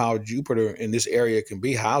 how Jupiter in this area can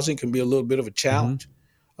be. Housing can be a little bit of a challenge.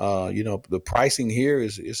 The pricing here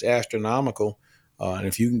is astronomical. And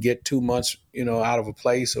if you can get 2 months, out of a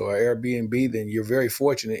place or Airbnb, then you're very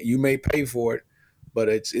fortunate. You may pay for it, but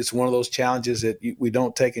it's one of those challenges that we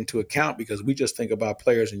don't take into account because we just think about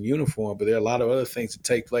players in uniform. But there are a lot of other things that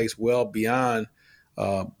take place well beyond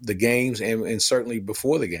the games and certainly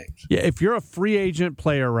before the games. Yeah, if you're a free agent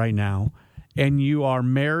player right now and you are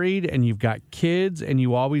married and you've got kids and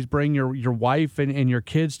you always bring your wife and your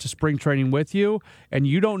kids to spring training with you and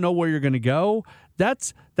you don't know where you're going to go,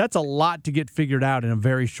 that's a lot to get figured out in a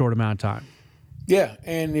very short amount of time. Yeah,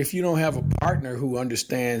 and if you don't have a partner who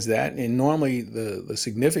understands that, and normally the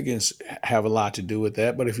significance have a lot to do with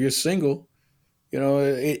that, but if you're single,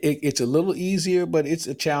 it's a little easier, but it's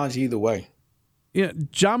a challenge either way. Yeah,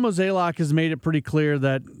 John Mozeliak has made it pretty clear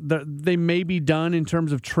that they may be done in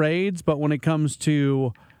terms of trades, but when it comes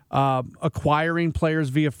to acquiring players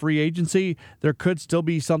via free agency, there could still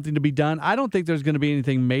be something to be done. I don't think there's going to be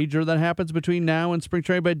anything major that happens between now and spring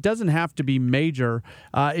training, but it doesn't have to be major.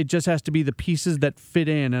 It just has to be the pieces that fit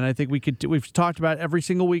in, and I think we've talked about every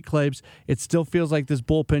single week, Claibs. It still feels like this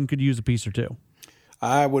bullpen could use a piece or two.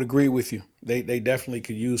 I would agree with you. They definitely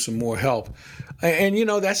could use some more help. And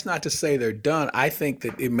that's not to say they're done. I think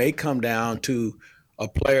that it may come down to a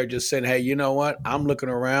player just saying, hey, you know what? I'm looking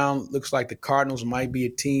around. Looks like the Cardinals might be a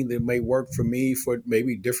team that may work for me for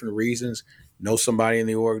maybe different reasons. Know somebody in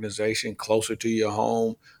the organization closer to your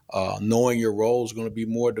home, knowing your role is going to be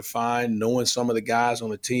more defined, knowing some of the guys on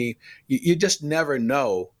the team. You just never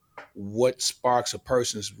know what sparks a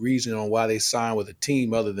person's reason on why they sign with a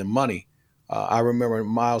team other than money. I remember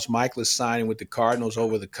Miles Michaelis signing with the Cardinals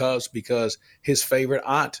over the Cubs because his favorite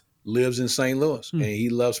aunt lives in St. Louis, and he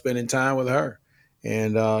loves spending time with her.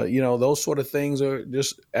 And, those sort of things are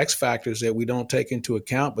just X factors that we don't take into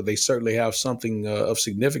account, but they certainly have something of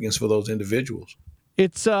significance for those individuals.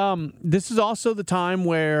 It's this is also the time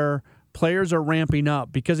where players are ramping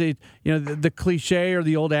up because the cliche or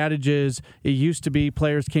the old adage is it used to be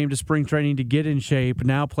players came to spring training to get in shape.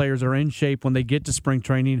 Now players are in shape when they get to spring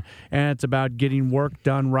training, and it's about getting work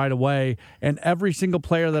done right away. And every single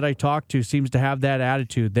player that I talk to seems to have that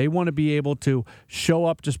attitude. They want to be able to show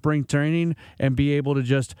up to spring training and be able to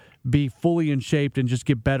just be fully in shape and just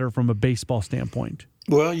get better from a baseball standpoint.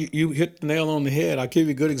 Well, you hit the nail on the head. I'll give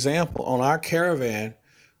you a good example. On our caravan,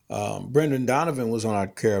 Brendan Donovan was on our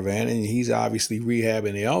caravan, and he's obviously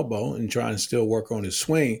rehabbing the elbow and trying to still work on his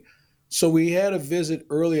swing. So we had a visit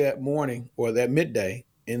early that morning or that midday,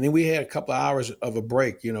 and then we had a couple of hours of a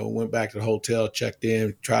break. Went back to the hotel, checked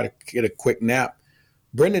in, tried to get a quick nap.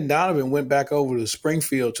 Brendan Donovan went back over to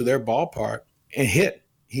Springfield to their ballpark and hit.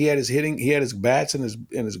 He had his hitting, he had his bats and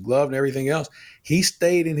his glove and everything else. He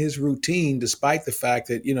stayed in his routine despite the fact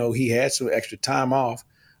that, he had some extra time off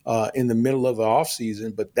in the middle of the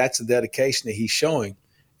offseason, but that's the dedication that he's showing.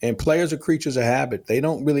 And players are creatures of habit. They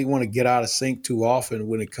don't really want to get out of sync too often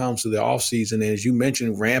when it comes to the offseason. And as you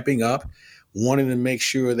mentioned, ramping up, wanting to make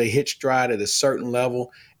sure they hit stride at a certain level.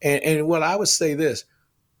 And what I would say this,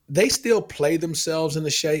 they still play themselves into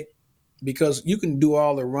shape because you can do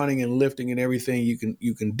all the running and lifting and everything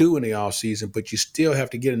you can do in the offseason, but you still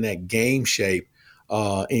have to get in that game shape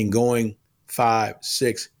in going 5,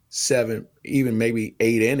 6, 7, even maybe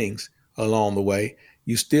 8 innings along the way.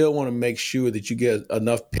 You still want to make sure that you get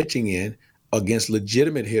enough pitching in against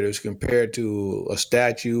legitimate hitters compared to a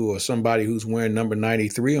statue or somebody who's wearing number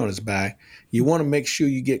 93 on his back. You want to make sure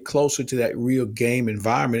you get closer to that real game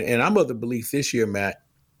environment. And I'm of the belief this year, Matt,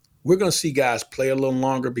 we're going to see guys play a little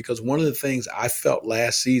longer, because one of the things I felt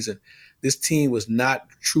last season, this team was not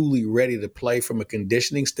truly ready to play from a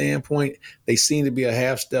conditioning standpoint. They seem to be a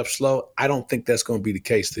half step slow. I don't think that's going to be the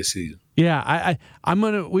case this season. Yeah,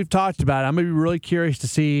 we've talked about it. I'm going to be really curious to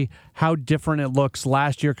see how different it looks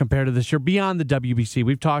last year compared to this year beyond the WBC.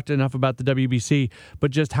 We've talked enough about the WBC,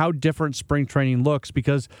 but just how different spring training looks,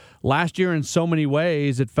 because last year in so many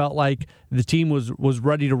ways it felt like the team was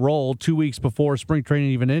ready to roll 2 weeks before spring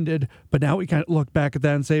training even ended. But now we kind of look back at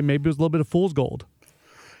that and say maybe it was a little bit of fool's gold.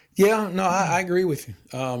 Yeah, no, I agree with you.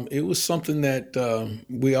 It was something that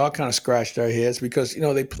we all kind of scratched our heads, because,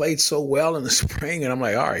 they played so well in the spring, and I'm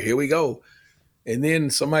like, all right, here we go. And then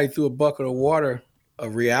somebody threw a bucket of water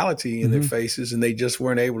of reality in their faces, and they just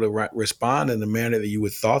weren't able to respond in the manner that you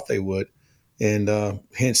would thought they would. And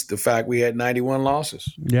hence the fact we had 91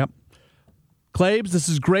 losses. Yep. Claibs, this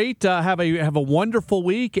is great. Have a wonderful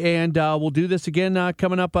week, and we'll do this again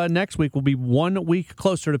coming up next week. We'll be 1 week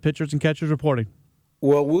closer to Pitchers and Catchers reporting.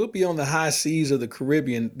 Well, we'll be on the high seas of the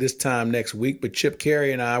Caribbean this time next week, but Chip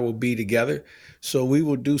Carey and I will be together. So we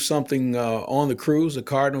will do something on the cruise. The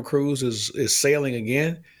Cardinal cruise is sailing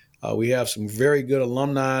again. We have some very good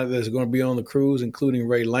alumni that's going to be on the cruise, including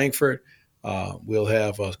Ray Langford. We'll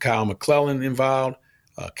have Kyle McClellan involved,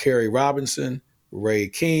 Kerry Robinson, Ray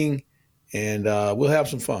King, and we'll have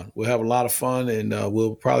some fun. We'll have a lot of fun, and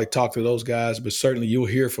we'll probably talk to those guys, but certainly you'll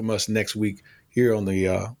hear from us next week here on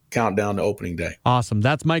the countdown to opening day. Awesome.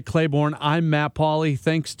 That's Mike Claiborne. I'm Matt Pauley.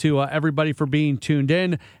 Thanks to everybody for being tuned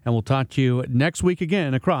in, and we'll talk to you next week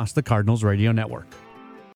again across the Cardinals Radio Network.